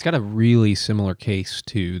 It's got a really similar case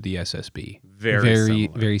to the SSB. Very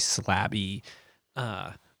similar. Very slabby.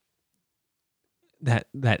 That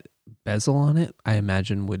bezel on it, I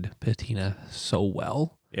imagine, would patina so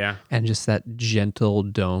well. Yeah. And just that gentle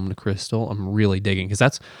domed crystal, I'm really digging,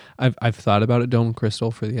 because I've thought about a domed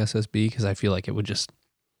crystal for the SSB, because I feel like it'd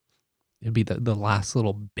be the last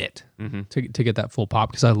little bit to get that full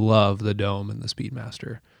pop, because I love the dome and the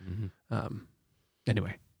Speedmaster.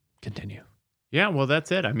 Anyway, continue. Yeah, well,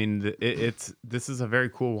 that's it. I mean, this is a very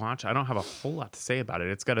cool watch. I don't have a whole lot to say about it.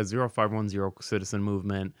 It's got a 0510 Citizen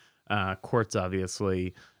movement, quartz,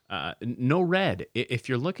 obviously. No red. If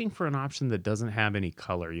you're looking for an option that doesn't have any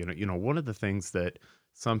color, you know, one of the things that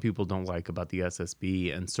some people don't like about the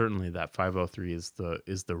SSB, and certainly that 503 is the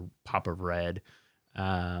pop of red,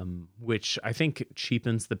 which I think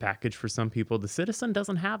cheapens the package for some people. The Citizen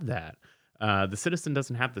doesn't have that. The Citizen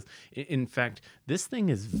doesn't have this. In fact, this thing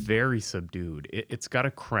is very subdued. It's got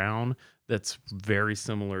a crown that's very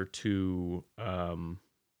similar to.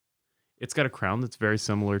 It's got a crown that's very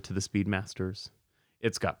similar to the Speedmasters.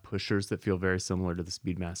 It's got pushers that feel very similar to the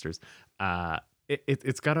Speedmasters.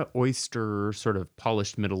 It's got an oyster, sort of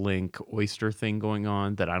polished middle link oyster thing going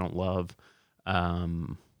on that I don't love.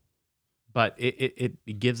 But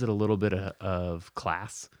it gives it a little bit of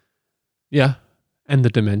class. Yeah. And the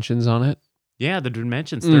dimensions on it. Yeah, the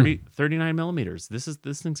dimensions, 39 millimeters. This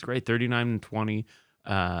thing's great, 39 and 20.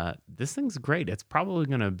 This thing's great. It's probably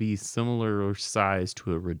going to be similar size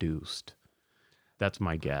to a reduced. That's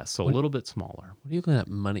my guess. So a little bit smaller. What are you looking at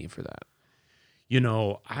money for that? You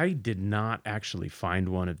know, I did not actually find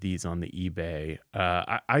one of these on the eBay.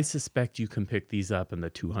 I suspect you can pick these up in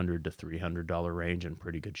the $200 to $300 range in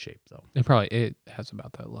pretty good shape, though. It has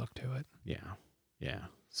about that look to it. Yeah.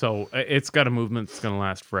 So it's got a movement that's going to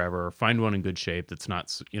last forever. Find one in good shape that's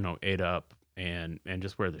not, ate up, and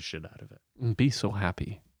just wear the shit out of it. And be so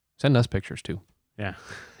happy. Send us pictures too. Yeah.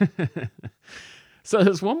 So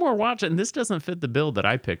there's one more watch, and this doesn't fit the bill that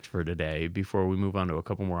I picked for today before we move on to a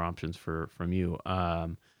couple more options from you.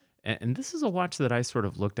 And this is a watch that I sort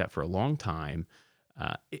of looked at for a long time.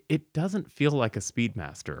 It doesn't feel like a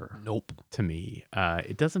Speedmaster. Nope. To me.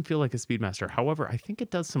 It doesn't feel like a Speedmaster. However, I think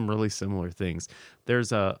it does some really similar things.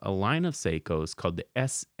 There's a line of Seikos called the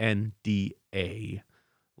SNDA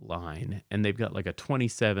line, and they've got like a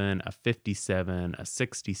 27, a 57, a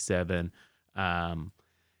 67.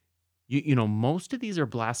 Most of these are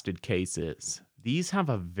blasted cases. These have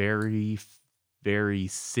a very, very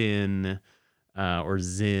Zin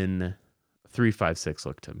 356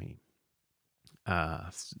 look to me.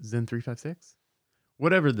 Zin 356?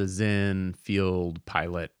 Whatever the Zin Field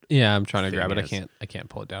Pilot. Yeah, I'm trying to grab it. I can't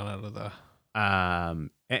pull it down out of the.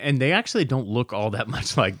 And they actually don't look all that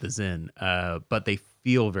much like the Zin, but they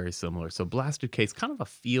feel very similar. So blasted case, kind of a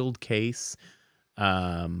field case.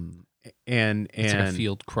 And it's like a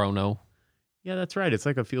field chrono. Yeah, that's right. It's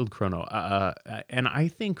like a field chrono. And I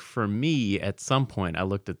think for me, at some point, I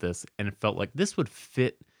looked at this and it felt like this would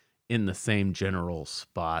fit in the same general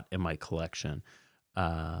spot in my collection.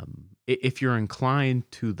 If you're inclined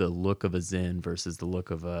to the look of a Zin versus the look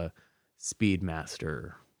of a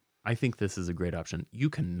Speedmaster, I think this is a great option. You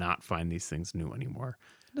cannot find these things new anymore.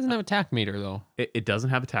 It doesn't have a tach-meter, though. It doesn't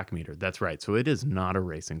have a tachymeter. That's right. So it is not a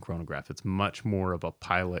racing chronograph. It's much more of a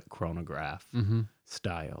pilot chronograph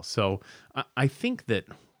style. So I think that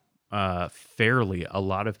fairly a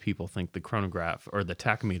lot of people think the chronograph or the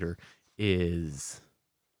tachymeter is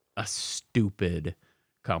a stupid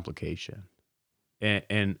complication.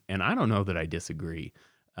 And I don't know that I disagree.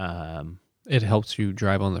 It helps you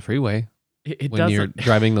drive on the freeway It when you're doesn't.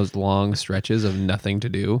 driving those long stretches of nothing to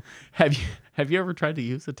do. Have you ever tried to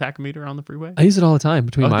use a tachymeter on the freeway? I use it all the time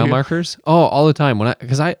between Oh, do mile you? markers. Oh, all the time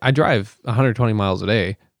because I drive 120 miles a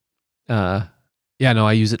day. Yeah, no,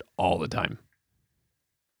 I use it all the time.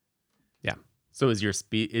 Yeah. So is your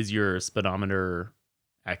speedometer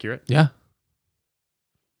accurate? Yeah.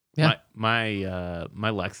 Yeah. My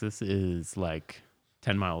Lexus is like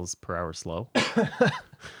 10 miles per hour slow.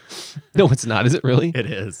 No, it's not. Is it really? It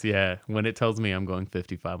is, yeah. When it tells me I'm going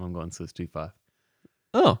 55, I'm going 65.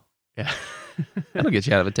 Oh, Yeah. that'll get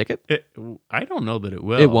you out of a ticket. I don't know that it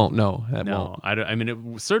will. It won't. No, it No, won't. I mean, it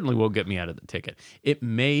certainly will get me out of the ticket. It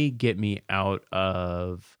may get me out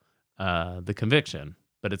of the conviction,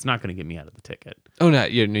 but it's not going to get me out of the ticket. Oh, no,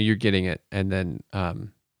 you're getting it, and then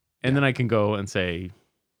And then I can go and say,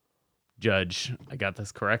 Judge, I got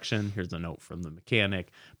this correction. Here's a note from the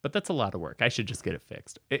mechanic. But that's a lot of work. I should just get it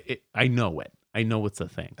fixed. I know it. I know it's a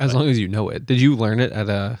thing. as but long as you know it. Did you learn it at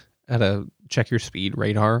a check your speed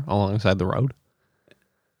radar alongside the road?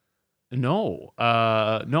 No,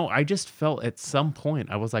 no. I just felt at some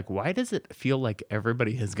point I was like, why does it feel like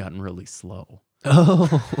everybody has gotten really slow? Oh,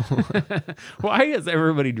 Why is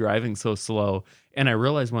everybody driving so slow? And I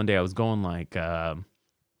realized one day I was going like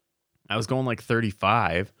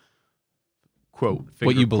 35. Quote what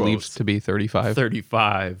finger you believe quotes, to be 35.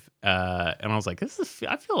 35. And I was like, I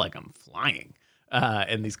feel like I'm flying.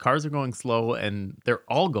 And these cars are going slow, and they're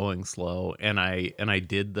all going slow. And I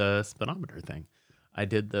did the speedometer thing. I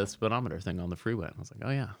did the speedometer thing on the freeway. And I was like, oh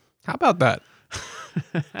yeah, How about that?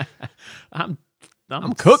 I'm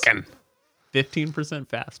cooking. 15%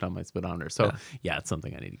 fast on my speedometer. So yeah, it's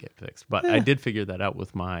something I need to get fixed. But I did figure that out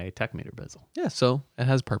with my tachymeter bezel. Yeah, so it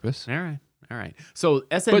has purpose. All right. So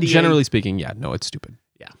SNDA, But generally speaking, yeah, no, it's stupid.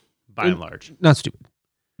 yeah, by and large. Not stupid.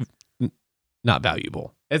 Not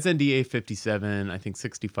valuable. SNDA 57, I think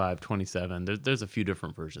 65, 27. There's a few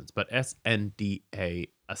different versions, but SNDA,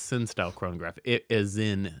 a Sin style chronograph, it is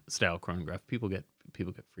in style chronograph. People get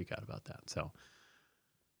freak out about that. So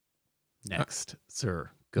next,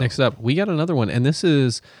 sir, go. Next up, we got another one, and this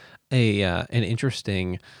is an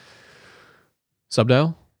interesting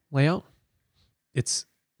subdial layout. It's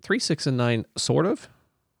 3, 6, and 9, sort of.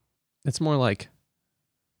 It's more like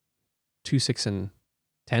 2, 6, and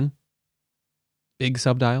 10. Big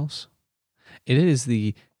subdials. It is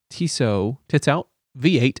the Tissot Tits Out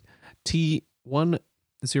V8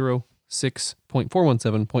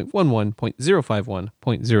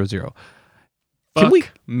 T106.417.11.051.000.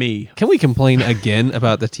 Fuck me. Can we complain again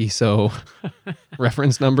about the Tissot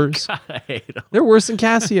reference numbers? God, I hate 'em. They're worse than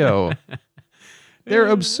Casio. They're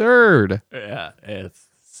absurd. Yeah, it's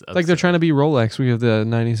Like they're trying to be Rolex. We have the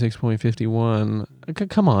 96.51.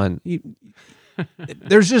 Come on.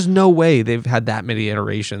 There's just no way they've had that many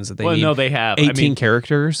iterations that they Well, need no, they have. 18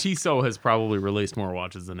 characters. Tissot has probably released more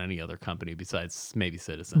watches than any other company besides maybe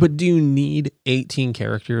Citizen. But do you need 18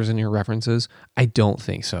 characters in your references? I don't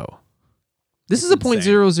think so. This is a insane.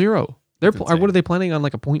 .00. They're It's what are insane. they planning on,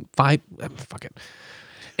 like a .5? Fuck it. So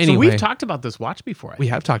Anyway, we've talked about this watch before. I we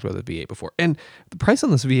think. have talked about the V8 before, and the price on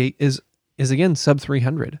this V8 is again sub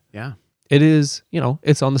 300. Yeah. It is,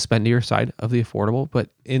 it's on the spendier side of the affordable, but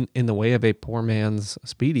in the way of a poor man's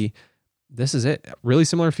Speedy, this is it. Really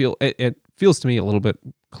similar feel. It feels to me a little bit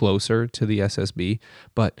closer to the SSB,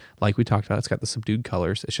 but like we talked about, it's got the subdued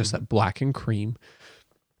colors. It's just that black and cream.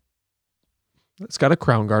 It's got a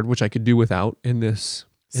crown guard, which I could do without in this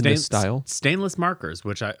style. Stainless markers,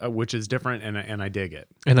 which is different, and I dig it.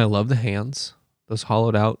 And I love the hands, those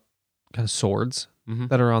hollowed out kind of swords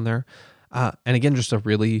that are on there. And again, just a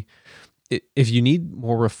really, if you need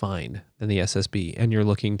more refined than the SSB and you're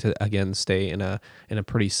looking to, again, stay in a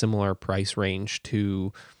pretty similar price range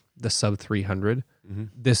to the sub 300,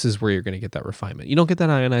 this is where you're going to get that refinement. You don't get that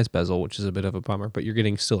ionized bezel, which is a bit of a bummer, but you're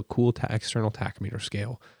getting still a cool external tachymeter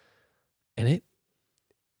scale. And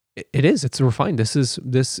it's refined. This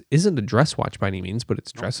isn't a dress watch by any means, but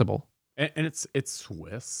it's dressable. And it's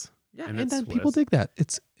Swiss. Yeah, and and it's then people Swiss. dig that.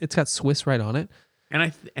 It's got Swiss right on it.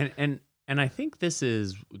 And I think this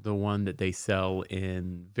is the one that they sell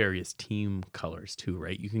in various team colors too,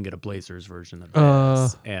 right? You can get a Blazers version of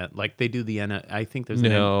this, and like they do the I think there's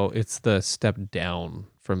No, it's the step down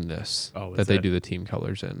from this Oh, is that they it? do the team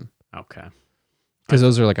colors in. okay. Because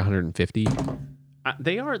those are like 150.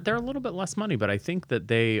 They're a little bit less money, but I think that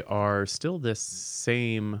they are still the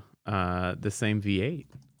same V8.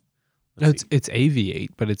 No, it's a V8,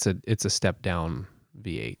 but it's a step down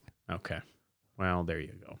V8. Okay. Well, there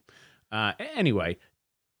you go. Anyway,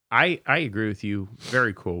 I agree with you.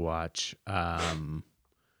 Very cool watch.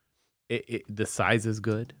 The size is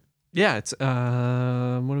good. Yeah, it's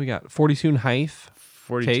what do we got? 42 in height,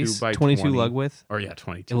 42 case, by 22 20. lug width, Or yeah,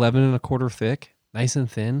 22. 11 and a quarter thick, nice and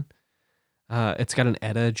thin. It's got an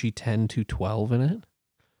ETA G10 212 in it,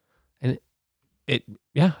 and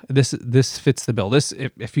this fits the bill. This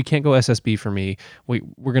if you can't go SSB for me,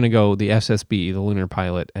 we're gonna go the SSB, the Lunar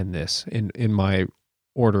Pilot, and this in my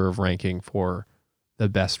order of ranking for the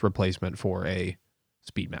best replacement for a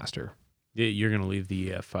Speedmaster. You're going to leave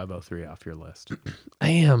the 503 off your list.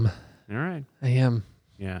 I am. All right. I am.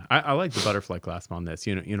 Yeah. I like the butterfly clasp on this.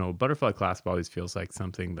 Butterfly clasp always feels like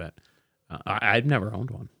something that I've never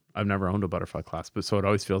owned one. I've never owned a butterfly clasp, but so it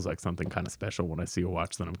always feels like something kind of special when I see a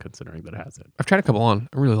watch that I'm considering that has it. I've tried a couple on.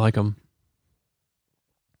 I really like them.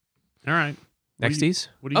 All right. Nexties?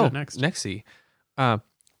 What do you got next? Nexie. Seiko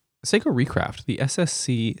Recraft, the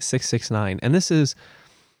SSC 669. And this is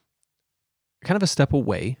kind of a step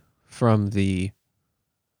away from the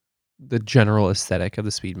general aesthetic of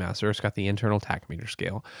the Speedmaster. It's got the internal tachymeter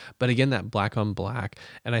scale, but again, that black on black.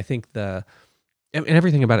 And I think and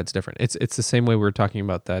everything about it's different. It's the same way we were talking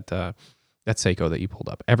about that Seiko that you pulled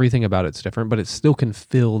up. Everything about it's different, but it still can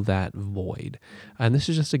fill that void. And this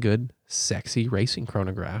is just a good, sexy racing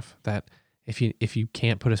chronograph that if you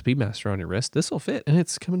can't put a Speedmaster on your wrist, this will fit. And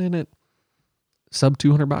it's coming in at sub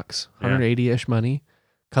 $200, 180-ish money.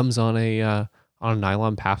 Comes on a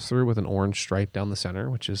nylon pass through with an orange stripe down the center,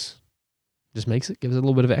 which gives it a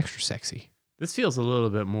little bit of extra sexy. This feels a little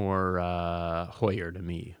bit more Hoyer to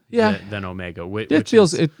me, than Omega.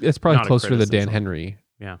 It's probably closer to the Dan Henry.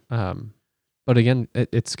 Yeah. But again,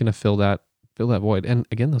 it's gonna fill that void. And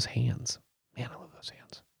again, those hands, man, I love those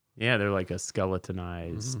hands. Yeah, they're like a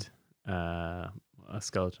skeletonized hand.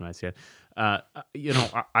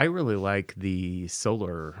 I really like the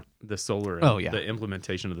solar, the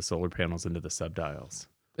implementation of the solar panels into the subdials,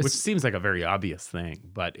 which seems like a very obvious thing,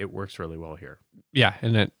 but it works really well here. Yeah,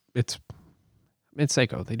 and it's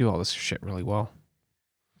Seiko. They do all this shit really well.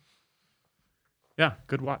 Yeah,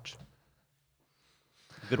 good watch.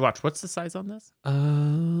 Good watch. What's the size on this?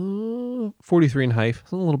 43 in height.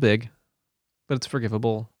 It's a little big, but it's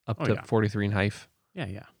forgivable up to 43 in height. Yeah,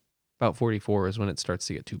 yeah. About 44 is when it starts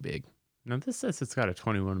to get too big. Now, this says it's got a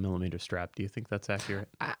 21 millimeter strap. Do you think that's accurate?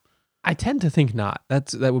 I tend to think not.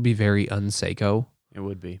 That would be very un-Seiko. It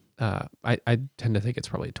would be. I tend to think it's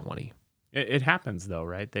probably a 20. It happens, though,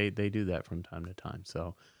 right? They do that from time to time.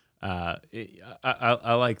 So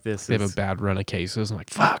I like this. They have a bad run of cases. I'm like,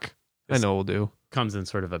 fuck. I know we'll do. Comes in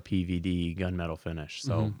sort of a PVD gunmetal finish.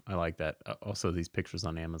 So I like that. Also, these pictures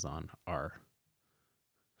on Amazon are...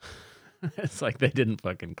 It's like they didn't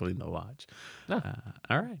fucking clean the watch. No.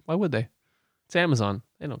 All right. Why would they? It's Amazon.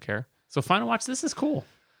 They don't care. So Final Watch, this is cool.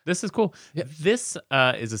 Yep. This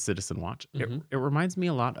is a Citizen watch. Mm-hmm. It reminds me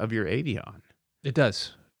a lot of your Avion. It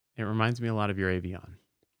does. It reminds me a lot of your Avion.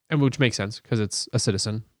 And which makes sense because it's a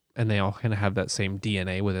Citizen and they all kind of have that same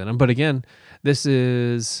DNA within them. But again, this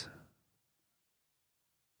is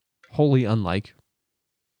wholly unlike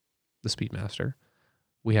the Speedmaster.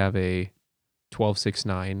 We have a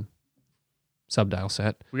 1269 subdial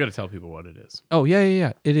set. We got to tell people what it is. Oh,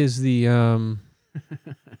 yeah. It is the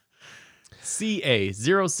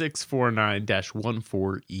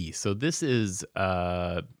CA0649-14E. So this is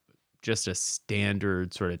just a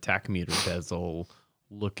standard sort of tachymeter bezel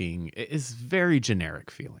looking. It's very generic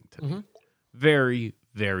feeling to me. Very,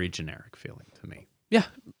 very generic feeling to me. Yeah.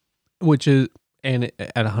 Which is, and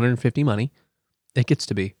at 150 money, it gets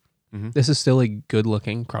to be. This is still a good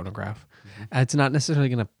looking chronograph. It's not necessarily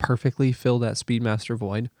going to perfectly fill that Speedmaster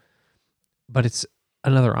void, but it's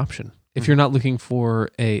another option. If you're not looking for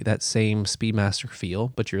that same Speedmaster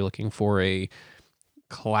feel, but you're looking for a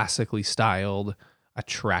classically styled,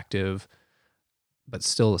 attractive, but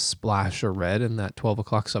still a splash of red in that 12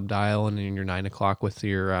 o'clock subdial and in your 9 o'clock with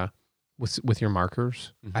your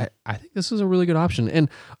markers, I think this is a really good option. And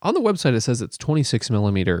on the website, it says it's 26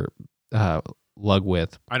 millimeter lug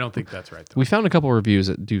width. I don't think that's right, though. We found a couple of reviews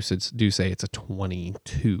that do say it's a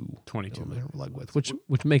 22 millimeter lug width, which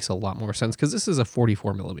makes a lot more sense because this is a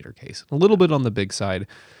 44 millimeter case. A little bit on the big side.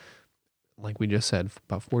 Like we just said,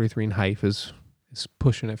 about 43 in height is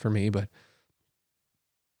pushing it for me, but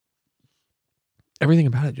everything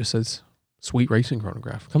about it just says sweet racing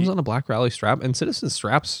chronograph. Comes on a black rally strap, and Citizen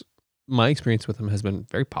straps, my experience with them has been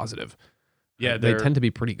very positive. Yeah, They tend to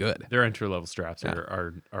be pretty good. their entry level straps Yeah.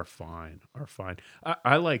 are fine. Are fine.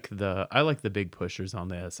 I like the big pushers on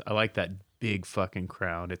this. I like that big fucking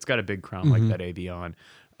crown. It's got a big crown like Mhm. that Avion.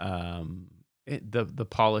 The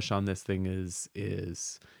polish on this thing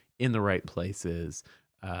is in the right places.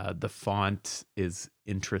 The font is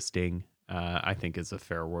interesting. I think is a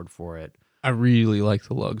fair word for it. I really like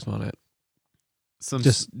the lugs on it. Some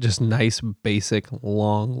Just nice, basic,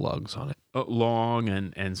 long lugs on it. long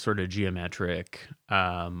and sort of geometric.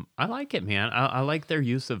 I like it, man. I like their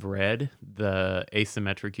use of red, the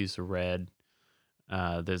asymmetric use of red.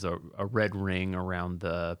 There's a red ring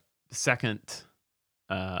second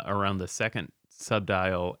around the second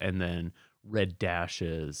subdial, and then red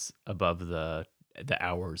dashes above the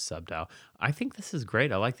hours subdial. I think this is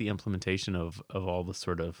great. I like the implementation of all the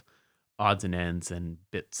sort of odds and ends and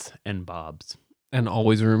bits and bobs. And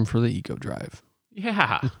always room for the Eco Drive.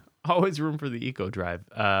 Yeah, always room for the Eco Drive,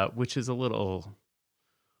 which is a little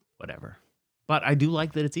whatever. But I do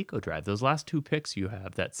like that it's Eco Drive. Those last two picks you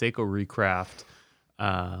have, that Seiko Recraft,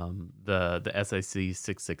 the SIC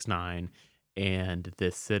 669, and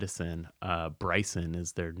this Citizen, Bryson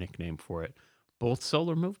is their nickname for it. Both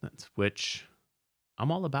solar movements, which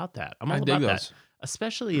I'm all about that. I'm all I dig about that, those.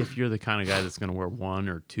 especially if you're the kind of guy that's going to wear one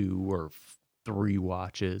or two or three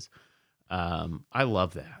watches. I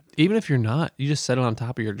love that. Even if you're not, you just set it on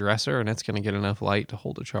top of your dresser and it's going to get enough light to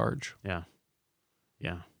hold a charge. Yeah.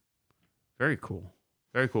 Yeah. Very cool.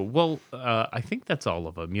 Very cool. Well, I think that's all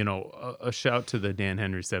of them. You know, a shout to the Dan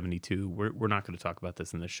Henry 72. We're not going to talk about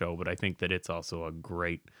this in the show, but I think that it's also a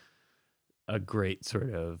great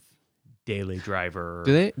sort of daily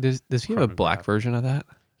driver. Does he have a black chronograph. version of that?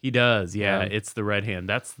 He does. Yeah. Yeah. It's the red hand.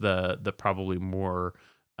 That's the probably more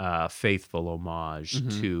faithful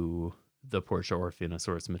homage to the Porsche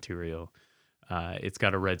Orphanosaurus material. It's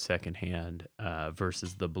got a red second hand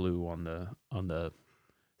versus the blue on the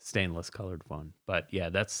stainless colored one. But yeah,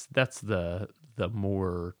 that's the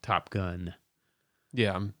more Top Gun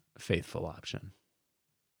Yeah. faithful option.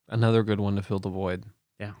 Another good one to fill the void.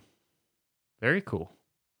 Yeah. Very cool.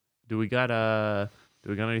 Do we got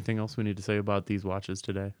anything else we need to say about these watches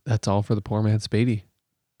today? That's all for the poor man Spady.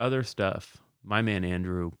 Other stuff. My man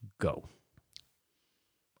Andrew, go.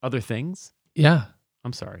 Other things? Yeah.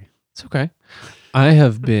 I'm sorry. It's okay. I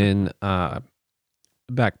have been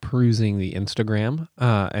back perusing the Instagram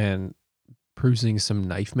and perusing some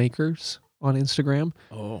knife makers on Instagram.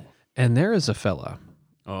 Oh. And there is a fella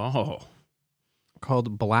Oh.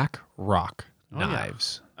 called Black Rock Oh, yeah.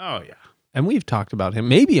 Knives. Oh yeah. And we've talked about him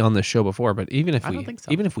maybe on the show before, but even if I we don't think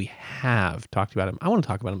so. even if we have talked about him, I want to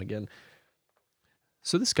talk about him again.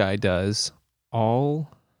 So this guy does all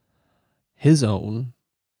his own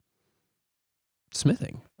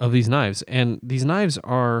smithing of these knives, and these knives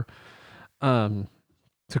are to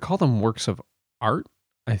call them works of art,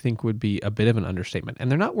 I think would be a bit of an understatement. And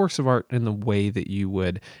they're not works of art in the way that you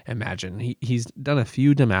would imagine. He's done a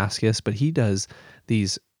few Damascus, but he does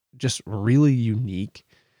these just really unique,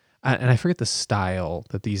 and I forget the style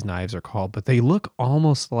that these knives are called, but they look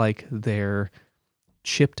almost like they're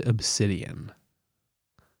chipped obsidian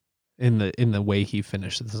in the way he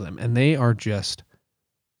finishes them, and they are just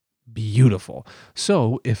beautiful.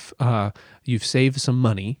 So if you've saved some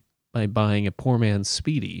money by buying a poor man's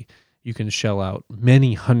Speedy, you can shell out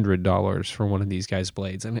many $100s for one of these guys'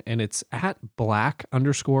 blades, and it's at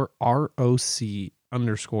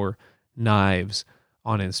black_ROC_knives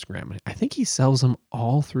on Instagram. I think he sells them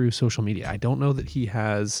all through social media. I don't know that he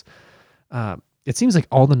has. It seems like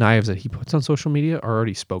all the knives that he puts on social media are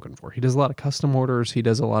already spoken for. He does a lot of custom orders. He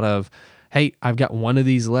does a lot of, hey, I've got one of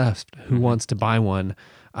these left. Who wants to buy one?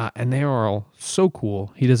 And they are all so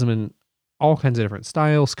cool. He does them in all kinds of different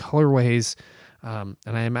styles, colorways. And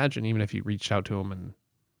I imagine even if you reached out to him and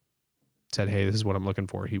said, hey, this is what I'm looking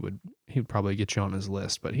for, he'd probably get you on his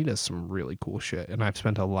list. But he does some really cool shit. And I've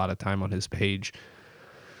spent a lot of time on his page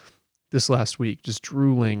this last week just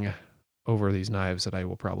drooling over these knives that I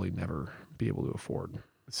will probably never be able to afford.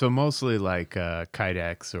 So mostly like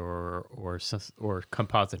Kydex or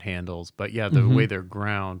composite handles, but yeah, the way they're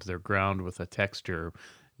ground with a texture,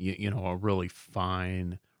 you know, a really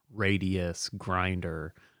fine radius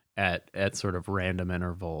grinder at sort of random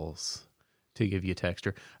intervals to give you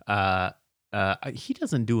texture. He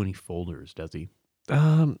doesn't do any folders, does he?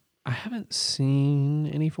 I haven't seen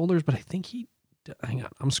any folders, but I think hang on,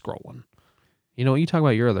 I'm scrolling. You know what? You talk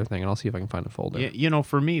about your other thing, and I'll see if I can find a folder. Yeah, you know,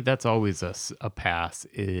 for me, that's always a pass.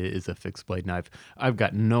 Is a fixed blade knife. I've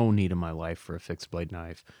got no need in my life for a fixed blade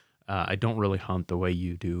knife. I don't really hunt the way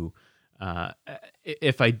you do.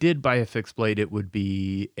 If I did buy a fixed blade, it would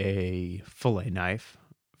be a fillet knife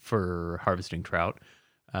for harvesting trout.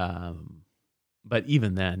 but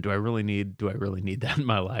even then, do I really need that in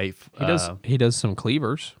my life? He does some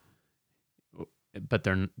cleavers. But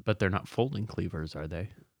they're not folding cleavers, are they?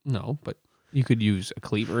 No, but you could use a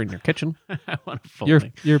cleaver in your kitchen. I want a You're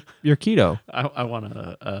folding. you're keto. I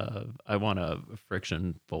want a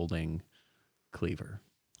friction folding cleaver.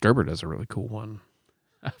 Gerber does a really cool one.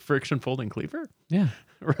 A friction folding cleaver? Yeah,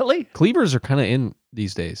 Really? cleavers are kind of in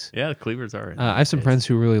these days. Yeah, cleavers are. I have some friends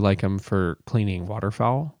who really like them for cleaning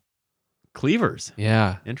waterfowl. Cleavers.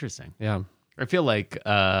 Yeah, Interesting. yeah. I feel like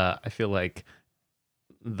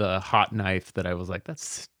the hot knife that I was like, that's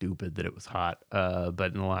stupid that it was hot.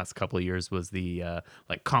 But in the last couple of years was the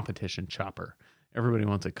like competition chopper. Everybody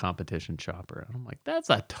wants a competition chopper. And I'm like,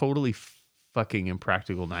 that's a totally fucking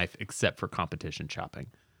impractical knife except for competition chopping.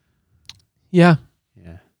 Yeah,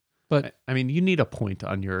 Yeah. but I mean, you need a point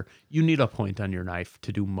on your knife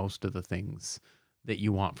to do most of the things that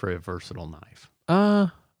you want for a versatile knife.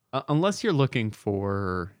 Unless you're looking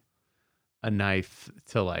for a knife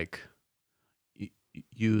to like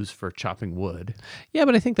use for chopping wood. yeah,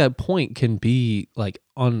 but I think that point can be like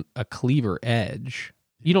on a cleaver edge.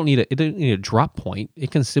 You don't need it doesn't need a drop point.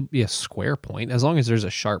 It can still be a square point as long as there's a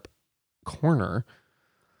sharp corner.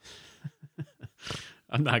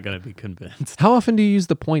 I'm not going to be convinced. How often do you use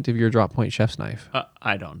the point of your drop point chef's knife?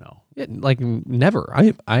 I don't know. Yeah, like never.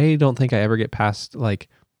 I don't think I ever get past like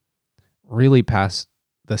really past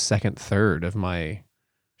the second third of my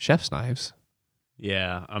chef's knives.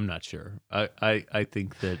 Yeah, I'm not sure. I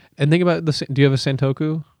think that And think about the. Do you have a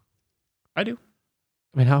Santoku? I do.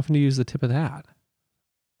 I mean, how often do you use the tip of that?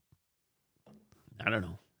 I don't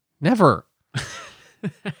know. Never.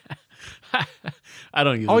 I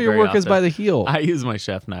don't use All it your very work is often. by the heel. I use my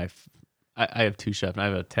chef knife. I have two chef knives.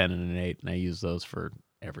 I have a 10 and an 8, and I use those for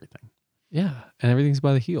everything. Yeah, and everything's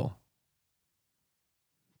by the heel.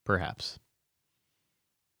 Perhaps.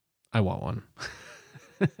 I want one.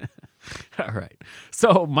 All right.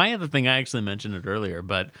 So my other thing, I actually mentioned it earlier,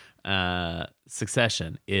 but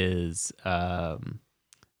Succession is an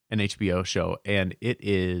HBO show, and it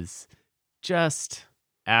is just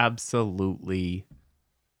absolutely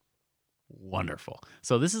wonderful.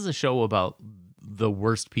 So this is a show about the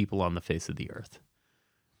worst people on the face of the earth.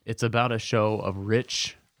 It's about a show of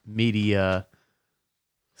rich media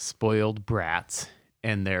spoiled brats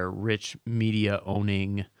and their rich media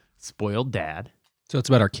owning spoiled dad. So it's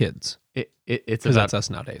about our kids. It's Because about that's us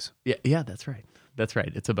nowadays. yeah, that's right. That's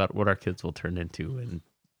right. It's about what our kids will turn into in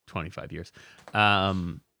 25 years.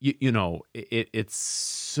 It's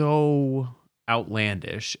so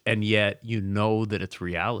outlandish, and yet you know that it's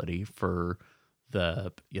reality for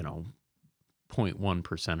the 0.1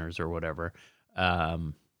 percenters or whatever.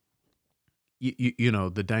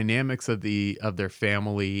 The dynamics of their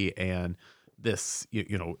family, and this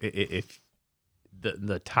if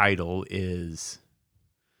the title is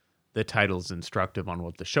instructive on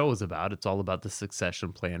what the show is about. It's all about the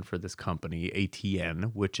succession plan for this company,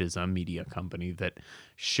 ATN, which is a media company that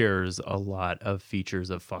shares a lot of features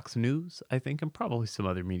of Fox News, I think, and probably some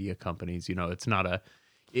other media companies.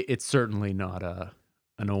 It's certainly not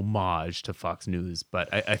an homage to Fox News,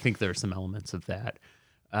 but I think there are some elements of that.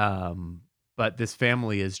 But this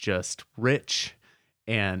family is just rich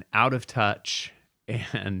and out of touch,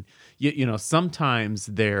 and sometimes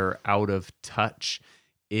they're out of touch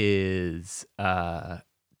is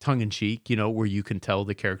tongue in cheek, where you can tell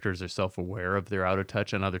the characters are self-aware of they're out of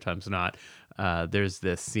touch, and other times not. There's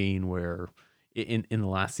this scene where in the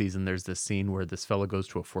last season, there's this scene where this fellow goes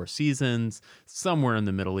to a Four Seasons somewhere in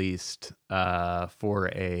the Middle East for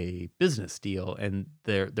a business deal, and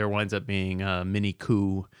there winds up being a mini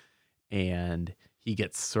coup, and he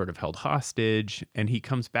gets sort of held hostage, and he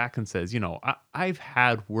comes back and says, I've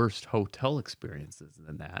had worse hotel experiences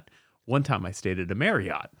than that. One time I stayed at a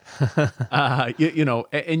Marriott,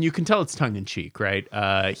 and you can tell it's tongue in cheek, right?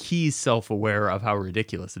 He's self-aware of how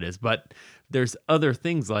ridiculous it is, but there's other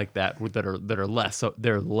things like that that are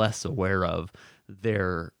less aware of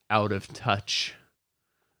their out of touch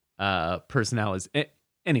personalities.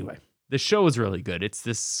 Anyway, the show is really good. It's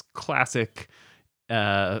this classic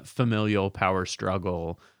familial power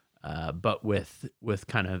struggle, but with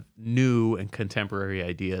kind of new and contemporary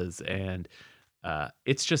ideas, and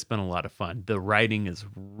it's just been a lot of fun. The writing is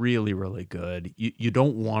really, really good. You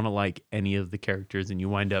don't want to like any of the characters, and you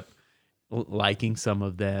wind up liking some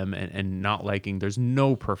of them and not liking. There's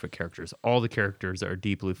no perfect characters. All the characters are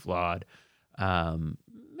deeply flawed.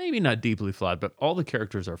 Maybe not deeply flawed, but all the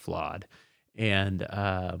characters are flawed. And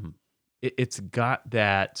it's got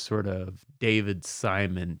that sort of David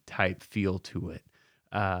Simon type feel to it,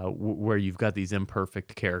 where you've got these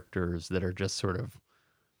imperfect characters that are just sort of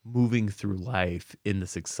moving through life in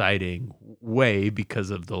this exciting way because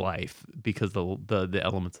of the life, because the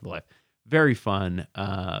elements of the life. Very fun,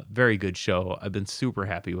 very good show. I've been super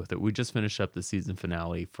happy with it. We just finished up the season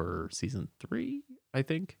finale for season 3, I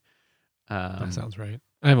think. That sounds right.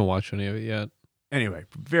 I haven't watched any of it yet. Anyway,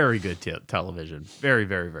 very good television. Very,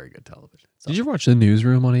 very, very good television. So, Did you ever watch The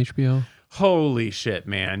Newsroom on HBO? holy shit,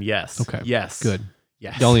 man. Yes. Okay. Yes. Good.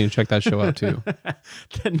 Yes. Y'all need to check that show out too.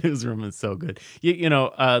 The Newsroom is so good. You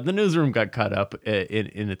know, the Newsroom got caught up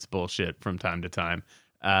in its bullshit from time to time,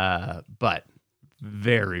 but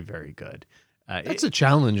very, very good. That's a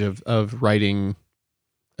challenge of writing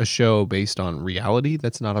a show based on reality.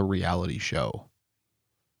 That's not a reality show.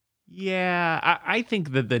 Yeah, I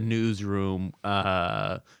think that the Newsroom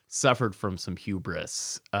suffered from some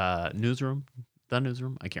hubris. The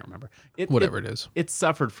Newsroom? I can't remember. Whatever it is. It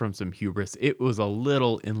suffered from some hubris. It was a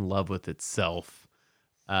little in love with itself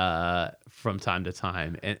from time to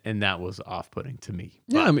time, and that was off-putting to me.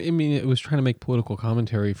 Yeah, I mean, it was trying to make political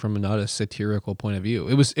commentary from not a satirical point of view.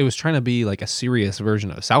 It was trying to be like a serious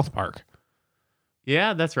version of South Park.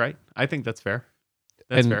 Yeah, that's right. I think that's fair.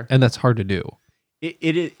 That's fair. And that's hard to do.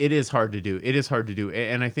 It is hard to do. It is hard to do,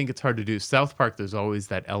 and I think it's hard to do. South Park, there's always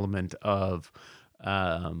that element of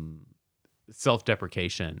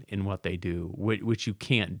self-deprecation in what they do, which you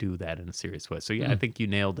can't do that in a serious way. So yeah, I think you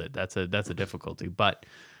nailed it. That's a difficulty. But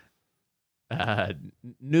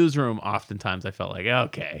Newsroom, oftentimes I felt like,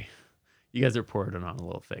 okay, you guys are pouring it on a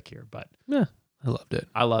little thick here. But Yeah, I loved it.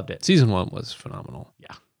 I loved it. Season 1 was phenomenal.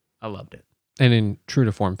 Yeah, I loved it. And in true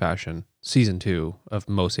to form fashion, season 2 of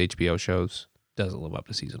most HBO shows doesn't live up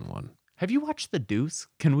to season 1. Have you watched The Deuce?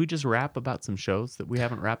 Can we just rap about some shows that we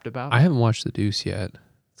haven't rapped about? I haven't watched The Deuce yet.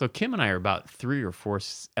 So Kim and I are about 3 or 4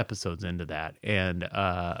 episodes into that, and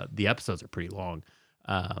the episodes are pretty long.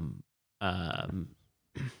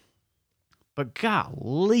 But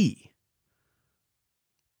golly,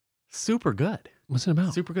 super good. What's it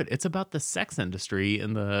about? Super good. It's about the sex industry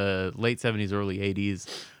in the late 70s, early 80s,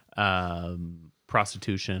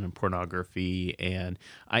 prostitution and pornography, and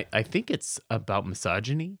I think it's about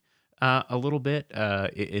misogyny a little bit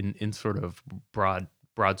in sort of broad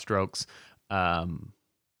strokes.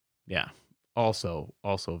 Yeah, also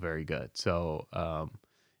very good. So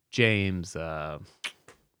James,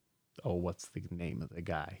 what's the name of the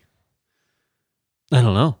guy? I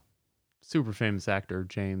don't know. Super famous actor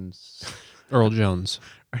James Earl Jones.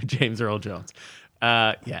 James Earl Jones.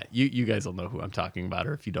 Yeah, you guys will know who I'm talking about,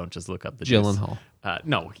 or if you don't, just look up the Gyllenhaal.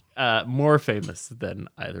 No, more famous than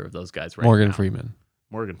either of those guys right Morgan now. Freeman.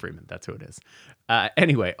 Morgan Freeman, that's who it is.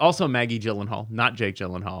 Anyway, also Maggie Gyllenhaal, not Jake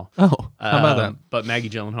Gyllenhaal. Oh, how about that? But Maggie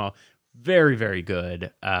Gyllenhaal, very, very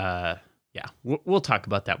good. Yeah, we'll talk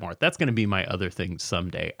about that more. That's going to be my other thing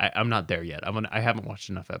someday. I'm not there yet. I haven't watched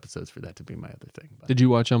enough episodes for that to be my other thing. But. Did you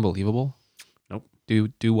watch Unbelievable? Nope.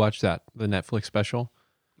 Do watch that, the Netflix special.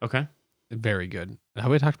 Okay. Very good.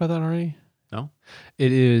 Have we talked about that already? No.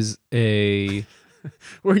 It is a...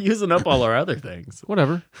 We're using up all our other things.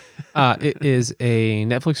 Whatever. It is a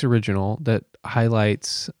Netflix original that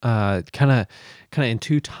highlights kind of in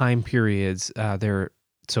 2 time periods.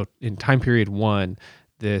 So in time period 1,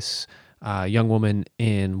 this young woman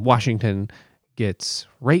in Washington gets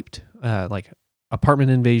raped, like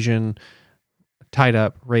apartment invasion, tied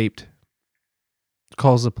up, raped,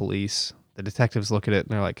 calls the police. The detectives look at it and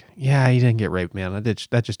they're like, yeah, you didn't get raped, man.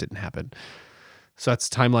 That just didn't happen. So that's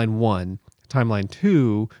timeline 1. Timeline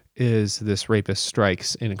 2 is this rapist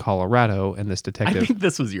strikes in Colorado, and this detective... I think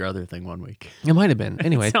this was your other thing one week. It might have been.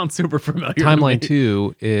 Anyway. It sounds super familiar. Timeline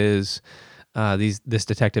 2 is this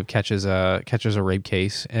detective catches a rape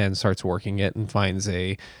case and starts working it and finds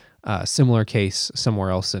a similar case somewhere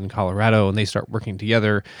else in Colorado, and they start working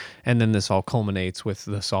together, and then this all culminates with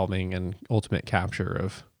the solving and ultimate capture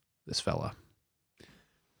of this fella.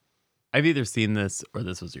 I've either seen this or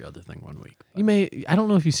this was your other thing one week. You may, I don't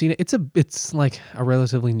know if you've seen it. It's like a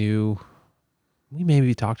relatively new, we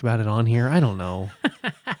maybe talked about it on here. I don't know.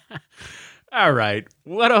 All right.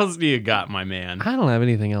 What else do you got, my man? I don't have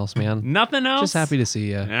anything else, man. Nothing else? Just happy to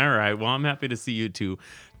see you. All right. Well, I'm happy to see you too.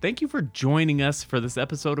 Thank you for joining us for this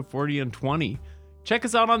episode of 40 and 20. Check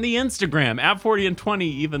us out on the Instagram at 40 and 20,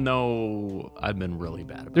 even though I've been really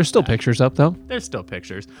bad about There's still that. pictures up, though. There's still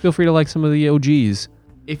pictures. Feel free to like some of the OGs.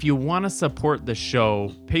 If you want to support the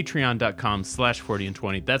show, patreon.com/40 and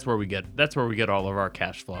 20. That's where we get all of our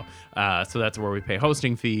cash flow. So that's where we pay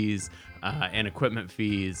hosting fees and equipment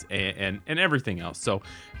fees and everything else. So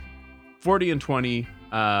 40 and 20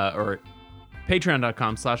 or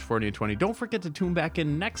patreon.com/40 and 20. Don't forget to tune back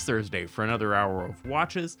in next Thursday for another hour of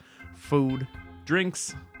watches, food,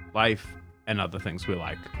 drinks, life, and other things we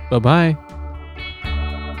like. Bye-bye.